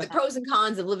 Okay. The pros and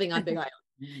cons of living on Big Island.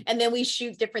 And then we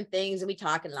shoot different things, and we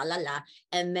talk and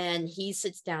and then he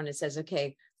sits down and says,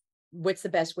 okay, what's the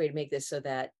best way to make this so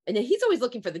that, and then he's always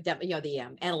looking for the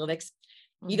analytics.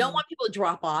 You don't want people to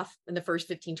drop off in the first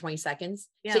 15, 20 seconds.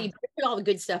 So you put all the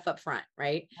good stuff up front,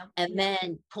 right? And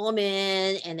then pull them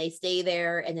in, and they stay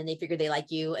there, and then they figure they like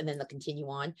you, and then they'll continue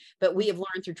on. But we have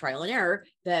learned through trial and error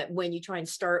that when you try and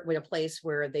start with a place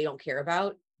where they don't care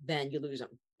about, then you lose them.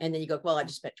 And then you go, well, I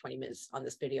just spent 20 minutes on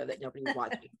this video that nobody was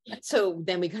watching. So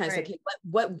then we kind of say, okay,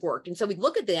 what worked? And so we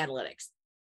look at the analytics,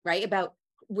 right, about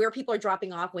where people are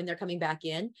dropping off, when they're coming back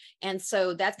in. And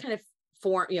so that's kind of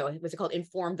what's it called?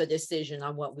 Inform the decision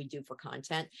on what we do for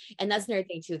content. And that's another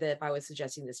thing too, that if I was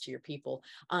suggesting this to your people,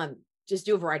 just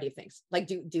do a variety of things, like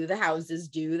do the houses,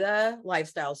 do the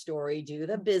lifestyle story, do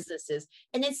the businesses,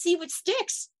 and then see what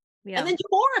sticks. And then do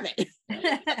more of it.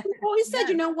 We've always said,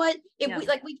 you know what?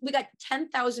 We got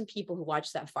 10,000 people who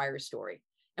watched that fire story,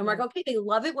 and we're like, okay, they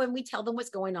love it when we tell them what's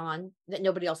going on that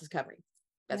nobody else is covering.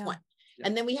 That's one.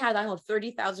 And then we had, I don't know,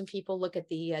 30,000 people look at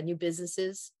the new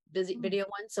businesses video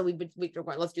one. So we were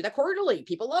going, let's do that quarterly.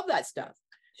 People love that stuff.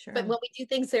 Sure. But when we do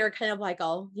things that are kind of like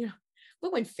all, you know,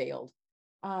 what went failed?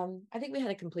 I think we had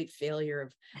a complete failure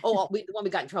of, the one we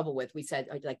got in trouble with, we said,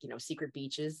 like, you know, secret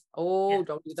beaches. Don't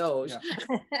do those.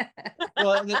 Yeah.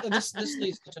 Well, and this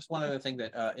leads to just one other thing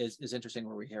that is interesting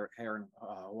where we hear in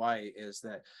Hawaii is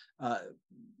that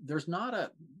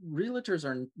realtors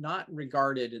are not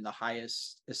regarded in the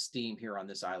highest esteem here on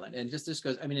this island. And just this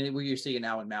goes, I mean, we're seeing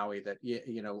now in Maui that,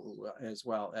 you know, as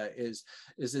well, is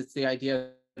it's the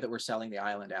idea that we're selling the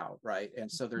island out, right? And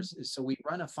so so we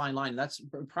run a fine line. That's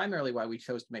primarily why we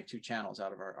chose to make 2 channels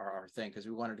out of our thing, because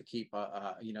we wanted to keep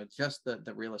you know, just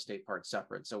the real estate part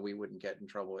separate, so we wouldn't get in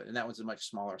trouble. And that was a much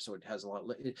smaller, so it has a lot.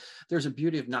 There's a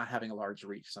beauty of not having a large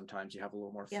reach. Sometimes you have a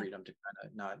little more freedom to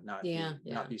kind of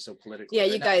not be so political. Yeah,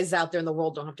 you guys out there in the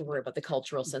world don't have to worry about the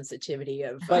cultural sensitivity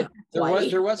of. But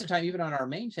there was a time, even on our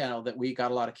main channel, that we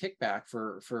got a lot of kickback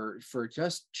for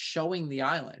just showing the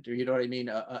island. You know what I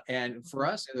mean? And for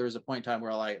us, honestly, there was a point in time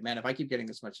where like, man, if I keep getting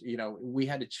this much, we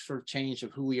had to sort of change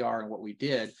of who we are and what we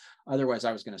did. Otherwise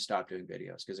I was going to stop doing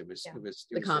videos because it was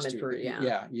the common for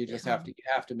you just have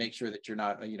to make sure that you're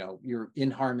not, you're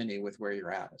in harmony with where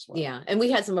you're at as well. Yeah. And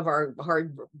we had some of our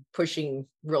hard pushing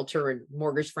realtor and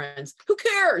mortgage friends. Who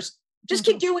cares? Just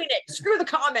keep doing it. Screw the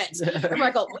comments. I'm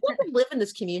like, oh, we want to live in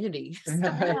this community. So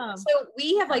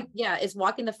we have it's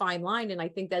walking the fine line. And I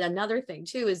think that another thing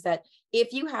too, is that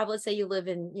if you have, let's say you live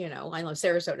in, I don't know,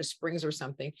 Sarasota Springs or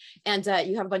something, and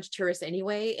you have a bunch of tourists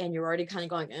anyway, and you're already kind of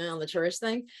going on the tourist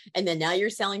thing. And then now you're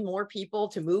selling more people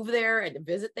to move there and to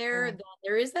visit there. Then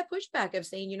there is that pushback of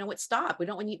saying, you know what, stop. We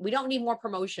don't need more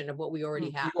promotion of what we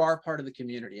already have. You are part of the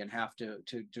community and have to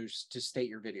state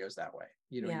your videos that way.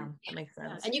 That makes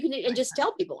sense. And you can just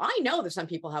tell people, I know that some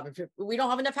people we don't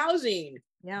have enough housing.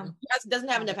 Yeah. Doesn't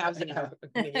have enough housing.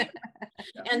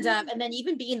 And then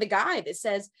even being the guy that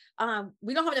says,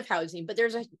 we don't have enough housing, but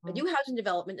there's a new housing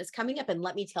development that's coming up, and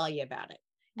let me tell you about it.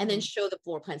 And then show the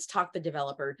floor plans, talk to the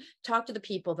developer, talk to the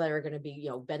people that are going to be,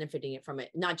 benefiting it from it,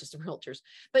 not just the realtors,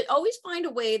 but always find a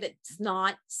way that's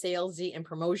not salesy and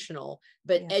promotional,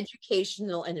 but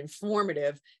educational and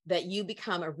informative, that you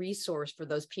become a resource for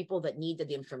those people that need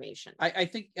the information. I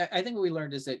think what we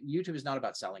learned is that YouTube is not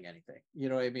about selling anything. You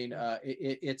know what I mean?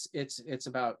 It's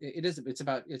about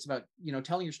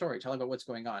telling your story, telling about what's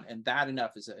going on, and that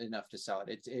is enough to sell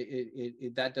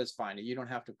it. That does fine. You don't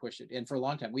have to push it. And for a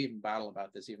long time, we even battle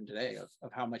about this even today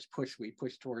of how much we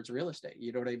push towards real estate.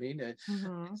 You know what I mean? It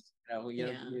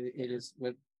is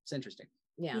it's interesting.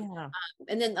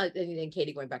 And then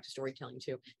Katie, going back to storytelling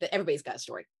too, that everybody's got a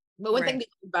story. But one thing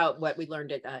about what we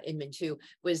learned at Inman too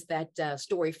was that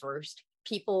story first.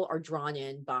 People are drawn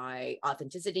in by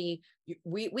authenticity.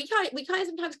 We kind of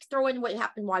sometimes throw in what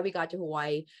happened, why we got to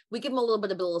Hawaii. We give them a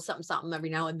little something every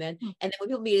now and then. And then when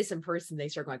people meet us in person, they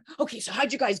start going, okay, so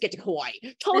how'd you guys get to Hawaii?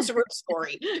 Tell us a real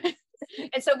story.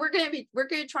 And so we're going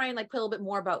to try and put a little bit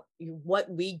more about what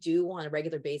we do on a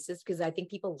regular basis, because I think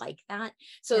people like that.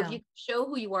 So if you show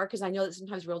who you are, because I know that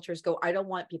sometimes realtors go, I don't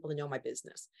want people to know my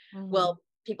business. Well,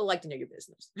 people like to know your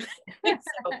business.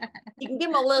 So you can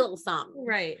give them a little something.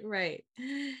 Right.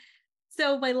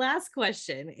 So my last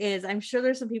question is, I'm sure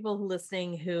there's some people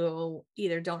listening who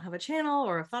either don't have a channel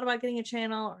or have thought about getting a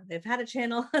channel, or they've had a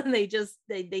channel and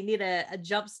they need a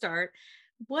jump start.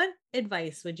 What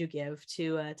advice would you give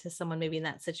to someone maybe in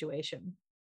that situation?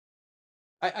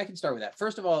 I can start with that.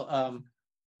 First of all,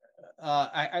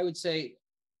 I would say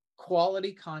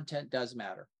quality content does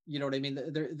matter. You know what I mean?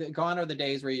 Gone are the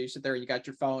days where you sit there and you got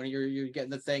your phone and you're getting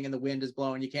the thing and the wind is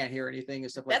blowing, you can't hear anything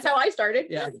and stuff like that. That's how I started.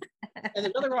 Yeah. And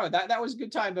there's nothing wrong with that. That was a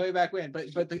good time way back when.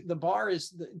 But the bar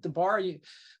is the bar.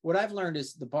 What I've learned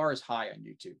is the bar is high on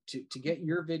YouTube to get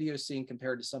your video seen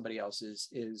compared to somebody else's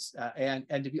and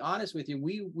to be honest with you,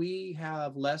 we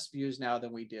have less views now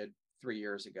than we did 3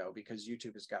 years ago, because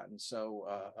YouTube has gotten so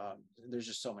there's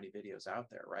just so many videos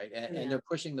out there, right? And they're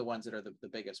pushing the ones that are the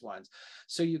biggest ones.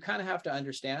 So you kind of have to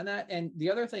understand that. And the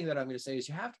other thing that I'm going to say is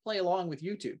you have to play along with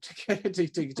YouTube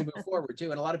to move forward too.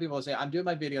 And a lot of people will say, I'm doing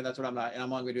my video, that's what I'm not, and I'm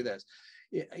going to do this.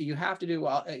 You have to do,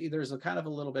 there's a kind of a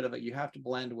little bit of it, you have to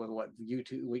blend with what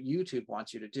YouTube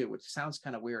wants you to do, which sounds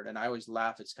kind of weird. And I always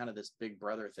laugh. It's kind of this big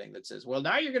brother thing that says, well,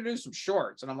 now you're going to do some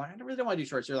shorts. And I'm like, I really don't want to do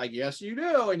shorts. You're like, yes, you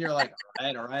do. And you're like,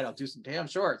 all right, I'll do some damn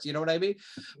shorts. You know what I mean?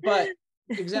 But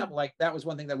example, like that was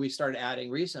one thing that we started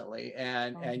adding recently,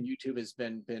 and YouTube has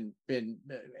been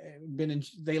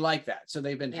they like that, so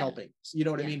they've been helping, you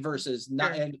know what I mean, versus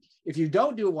not. And if you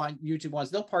don't do one YouTube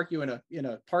ones, they'll park you in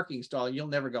a parking stall and you'll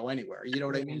never go anywhere, you know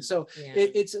what I mean? So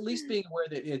it's at least being aware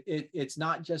that it's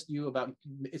not just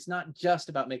it's not just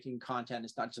about making content,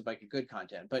 it's not just about good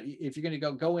content, but if you're going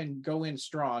to go in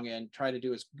strong and try to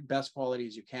do as best quality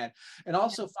as you can, and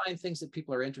also find things that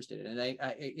people are interested in, and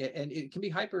and it can be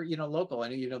hyper local.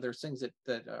 And there's things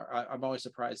that I'm always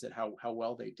surprised at how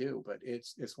well they do, but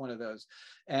it's one of those.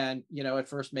 And at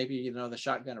first maybe the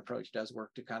shotgun approach does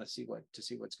work to kind of see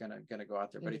what's going to go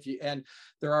out there. But if you, and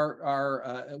there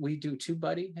are we do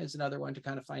TubeBuddy as another one to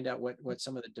kind of find out what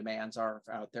some of the demands are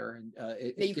out there.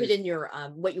 And you put in your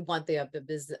what you want the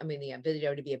business, the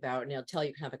video to be about, and it'll tell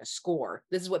you kind of like a score.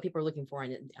 This is what people are looking for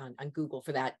on Google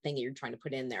for that thing that you're trying to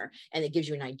put in there, and it gives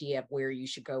you an idea of where you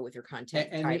should go with your content.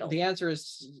 And title. The answer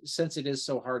is, since it is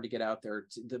so hard to get out there,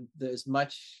 as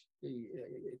much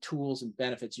tools and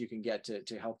benefits you can get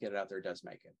to help get it out there does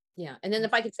make it. Yeah. And then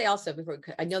if I could say also, before,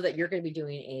 I know that you're going to be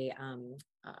doing a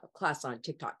class on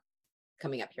TikTok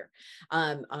coming up here.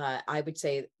 I would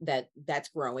say that that's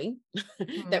growing,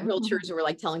 that realtors who are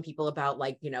like telling people about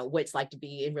like, you know, what it's like to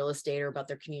be in real estate or about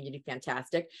their community.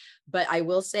 Fantastic. But I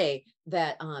will say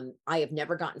that I have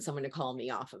never gotten someone to call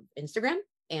me off of Instagram,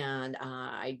 and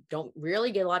I don't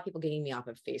really get a lot of people getting me off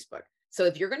of Facebook. So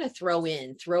if you're going to throw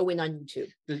in on YouTube.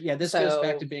 Yeah, this goes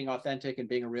back to being authentic and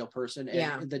being a real person.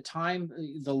 And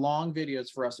the long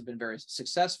videos for us have been very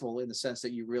successful in the sense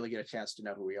that you really get a chance to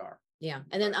know who we are. Yeah.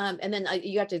 And then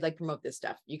you have to like promote this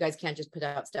stuff. You guys can't just put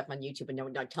out stuff on YouTube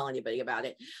and not tell anybody about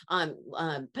it.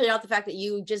 Put out the fact that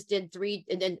you just did 3,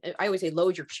 and then I always say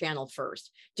load your channel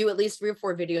first. Do at least 3 or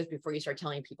 4 videos before you start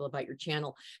telling people about your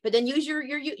channel. But then use your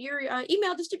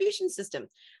email distribution system.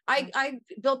 I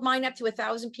built mine up to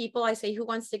 1,000 people. I say, who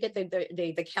wants to get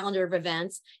the calendar of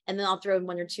events? And then I'll throw in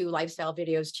 1 or 2 lifestyle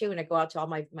videos too. And I go out to all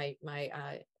my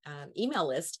email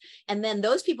list, and then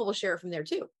those people will share it from there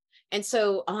too. And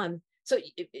so, so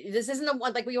this isn't the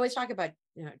one, like we always talk about,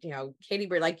 you know, Katie,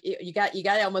 we're like, you got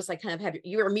to almost like kind of have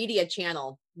your media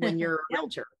channel when you're a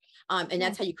realtor. And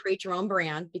that's how you create your own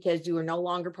brand, because you are no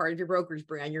longer part of your broker's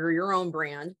brand. You're your own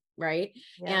brand. Right.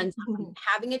 Yeah. And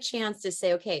having a chance to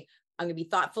say, okay, I'm going to be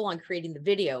thoughtful on creating the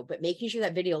video, but making sure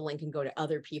that video link can go to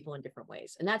other people in different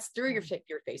ways. And that's through your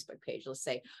Facebook page. Let's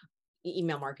say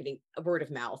email marketing, word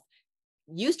of mouth.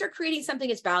 You start creating something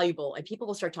that's valuable and people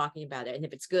will start talking about it. And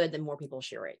if it's good, then more people will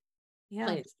share it.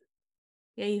 Yeah.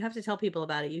 Yeah. You have to tell people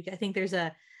about it. I think there's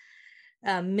a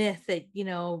myth that, you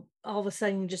know, all of a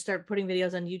sudden you just start putting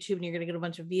videos on YouTube and you're going to get a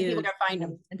bunch of views. People are going to find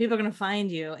them. And people are going to find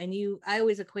you. And I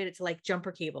always equate it to like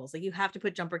jumper cables. Like you have to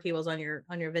put jumper cables on your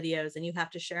videos, and you have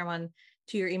to share them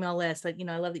to your email list. Like, you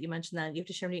know, I love that you mentioned that. You have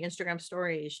to share them to your Instagram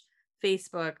stories,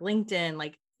 Facebook, LinkedIn,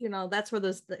 like, you know, that's where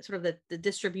those sort of the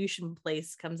distribution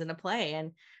place comes into play.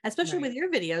 And especially with your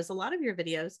videos, a lot of your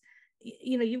videos,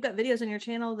 you know, you've got videos on your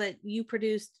channel that you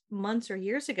produced months or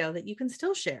years ago that you can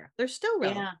still share. They're still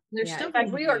relevant. They're still. In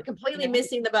fact, we are completely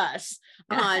missing the bus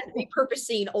on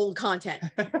repurposing old content.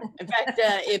 In fact,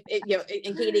 if you know,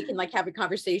 and Katie can like have a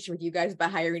conversation with you guys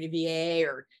about hiring a VA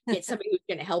or get somebody who's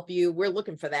going to help you. We're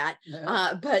looking for that.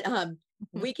 But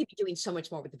we could be doing so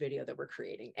much more with the video that we're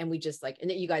creating. And we just like,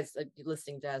 and you guys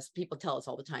listening to us, people tell us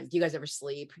all the time, do you guys ever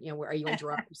sleep? You know, where are you on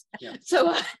drugs?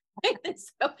 So,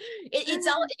 it's all, you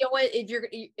know what,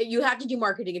 you have to do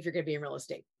marketing if you're going to be in real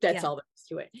estate. That's all there is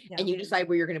to it. And you decide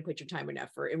where you're going to put your time and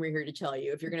effort. And we're here to tell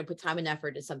you, if you're going to put time and effort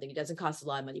into something, it doesn't cost a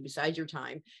lot of money besides your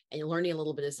time, and you're learning a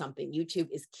little bit of something. YouTube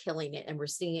is killing it. And we're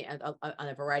seeing it on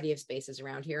a variety of spaces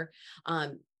around here.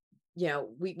 You know,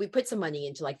 we put some money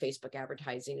into like Facebook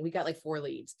advertising. We got like 4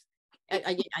 leads.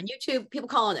 On YouTube, people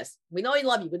calling us. We know we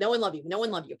love you. We know we love you. We know we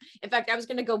love you. In fact, I was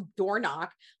going to go door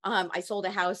knock. I sold a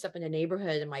house up in a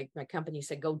neighborhood, and my company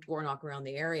said, go door knock around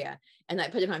the area. And I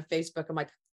put it on Facebook. I'm like,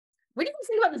 what do you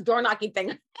think about this door knocking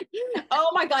thing?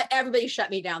 Oh my God, everybody shut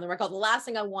me down. They're like, oh, the last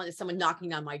thing I want is someone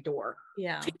knocking on my door.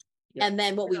 Yeah. And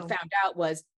then what we found out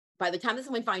was, by the time that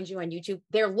someone finds you on YouTube,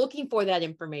 they're looking for that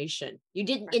information. You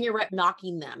didn't interrupt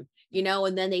knocking them, you know,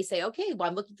 and then they say, okay, well,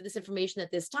 I'm looking for this information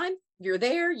at this time. You're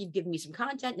there. You've given me some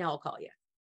content. Now I'll call you.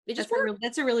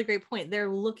 That's a really great point. They're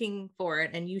looking for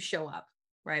it and you show up,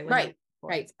 right? Right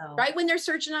when they're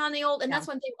searching on the old, and that's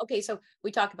one thing. Okay, so we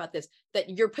talk about this,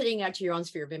 that you're putting it out to your own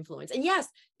sphere of influence. And yes,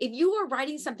 if you are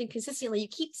writing something consistently, you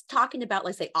keep talking about,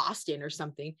 let's say, Austin or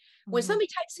something. When somebody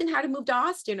types in how to move to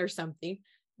Austin or something,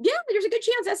 there's a good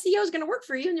chance SEO is going to work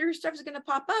for you and your stuff is going to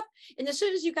pop up. And as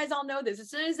soon as you guys all know this,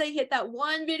 as soon as they hit that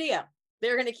one video,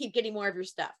 they're going to keep getting more of your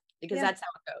stuff, because that's how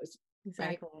it goes.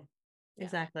 Exactly. Right?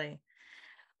 Exactly.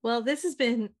 Well, this has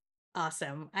been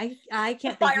awesome. I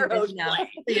can't thank you enough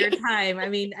for your time. I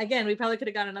mean, again, we probably could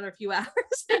have gone another few hours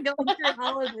going through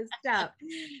all of this stuff.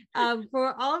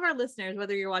 For all of our listeners,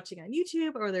 whether you're watching on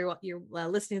YouTube or whether you're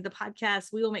listening to the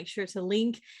podcast, we will make sure to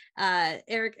link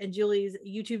Eric and Julie's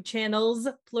YouTube channels,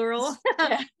 plural,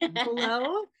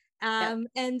 below.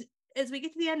 And as we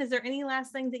get to the end, is there any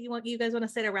last thing that you guys want to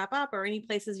say to wrap up, or any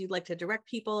places you'd like to direct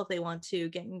people if they want to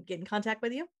get in contact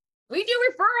with you? We do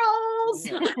referrals.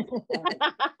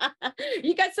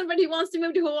 You got somebody who wants to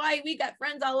move to Hawaii. We got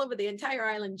friends all over the entire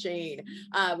island chain.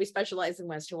 We specialize in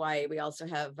West Hawaii. We also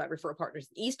have referral partners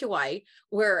in East Hawaii,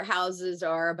 where houses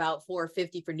are about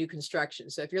 $450 for new construction.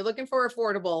 So if you're looking for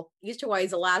affordable, East Hawaii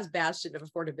is the last bastion of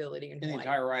affordability in Hawaii. The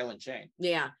entire island chain.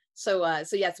 Yeah. So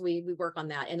yes, we work on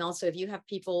that. And also, if you have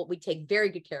people, we take very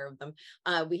good care of them.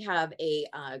 We have a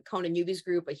Kona newbies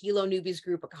group, a Hilo newbies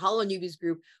group, a Kahalo newbies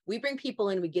group. We bring people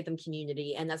in, we give them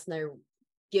community, and that's another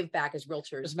give back as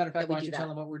realtors. As a matter of fact, why don't you tell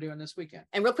them what we're doing this weekend?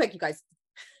 And real quick, you guys,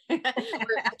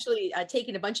 We're actually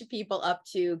taking a bunch of people up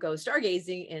to go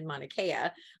stargazing in Mauna Kea.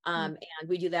 And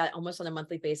we do that almost on a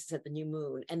monthly basis at the new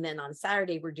moon. And then on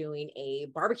Saturday, we're doing a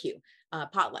barbecue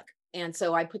potluck. And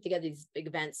so I put together these big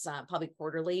events, probably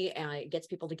quarterly, and it gets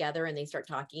people together and they start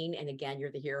talking. And again,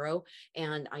 you're the hero.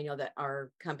 And I know that our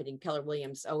company, Keller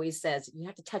Williams, always says you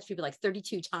have to touch people like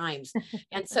 32 times.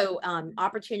 And so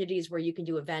opportunities where you can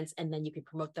do events and then you can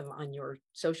promote them on your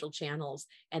social channels.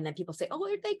 And then people say, oh,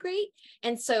 aren't they great?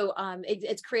 And so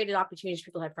it's created opportunities.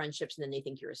 People have friendships and then they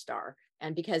think you're a star.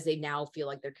 And because they now feel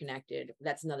like they're connected,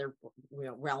 that's another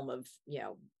realm of,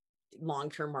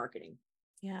 long-term marketing.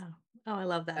 Yeah. Oh, I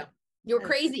love that. So, you're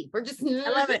crazy. We're just, I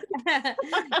love it. I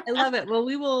love it. Well,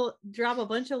 we will drop a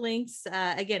bunch of links.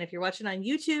 Again, if you're watching on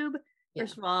YouTube,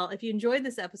 first of all, if you enjoyed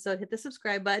this episode, hit the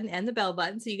subscribe button and the bell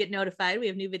button so you get notified. We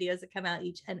have new videos that come out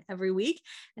each and every week.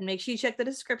 And make sure you check the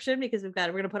description because we're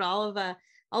going to put all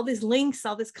these links,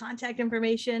 all this contact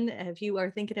information. If you are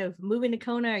thinking of moving to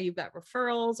Kona, or you've got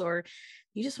referrals, or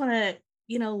you just want to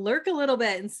lurk a little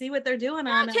bit and see what they're doing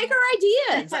on. Take our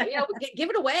ideas, give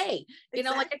it away.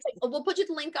 Exactly. Like I said, we'll put you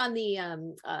the link on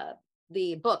the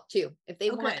book too. If they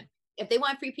want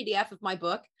free PDF of my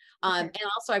book. And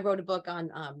also I wrote a book on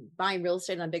buying real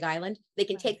estate on Big Island. They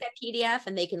can take that PDF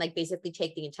and they can basically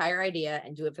take the entire idea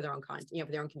and do it for their own content,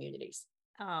 for their own communities.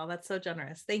 Oh, that's so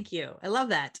generous. Thank you. I love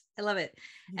that. I love it.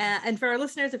 And for our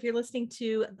listeners, if you're listening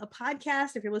to a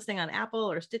podcast, if you're listening on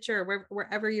Apple or Stitcher or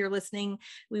wherever you're listening,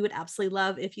 we would absolutely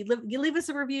love if you leave us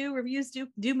a review. Reviews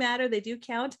do matter. They do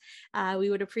count.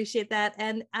 We would appreciate that.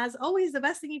 And as always, the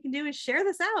best thing you can do is share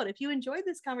this out. If you enjoyed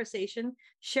this conversation,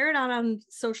 share it out on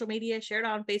social media, share it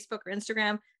on Facebook or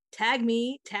Instagram. Tag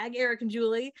me, tag Eric and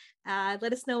Julie.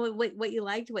 Let us know what you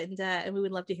liked, and we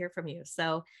would love to hear from you.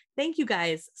 So thank you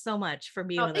guys so much for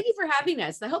being with us. Thank you for having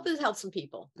us. I hope this helps some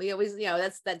people. We always,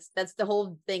 that's the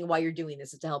whole thing why you're doing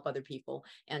this is to help other people.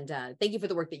 And thank you for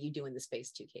the work that you do in this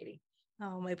space too, Katie.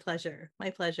 Oh, my pleasure.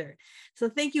 My pleasure. So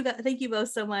thank you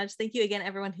both so much. Thank you again,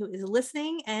 everyone who is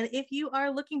listening. And if you are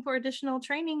looking for additional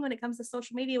training when it comes to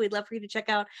social media, we'd love for you to check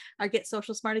out our Get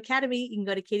Social Smart Academy. You can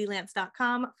go to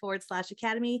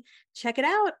katielance.com/academy. Check it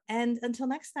out. And until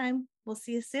next time, we'll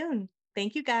see you soon.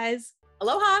 Thank you guys.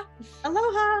 Aloha.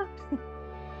 Aloha.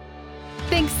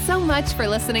 Thanks so much for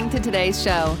listening to today's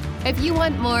show. If you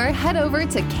want more, head over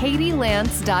to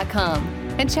katielance.com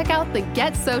and check out the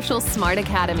Get Social Smart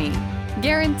Academy.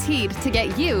 Guaranteed to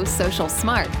get you social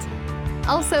smart.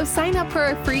 Also, sign up for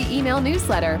our free email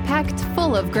newsletter packed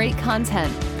full of great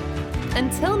content.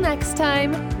 Until next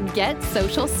time, get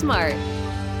social smart.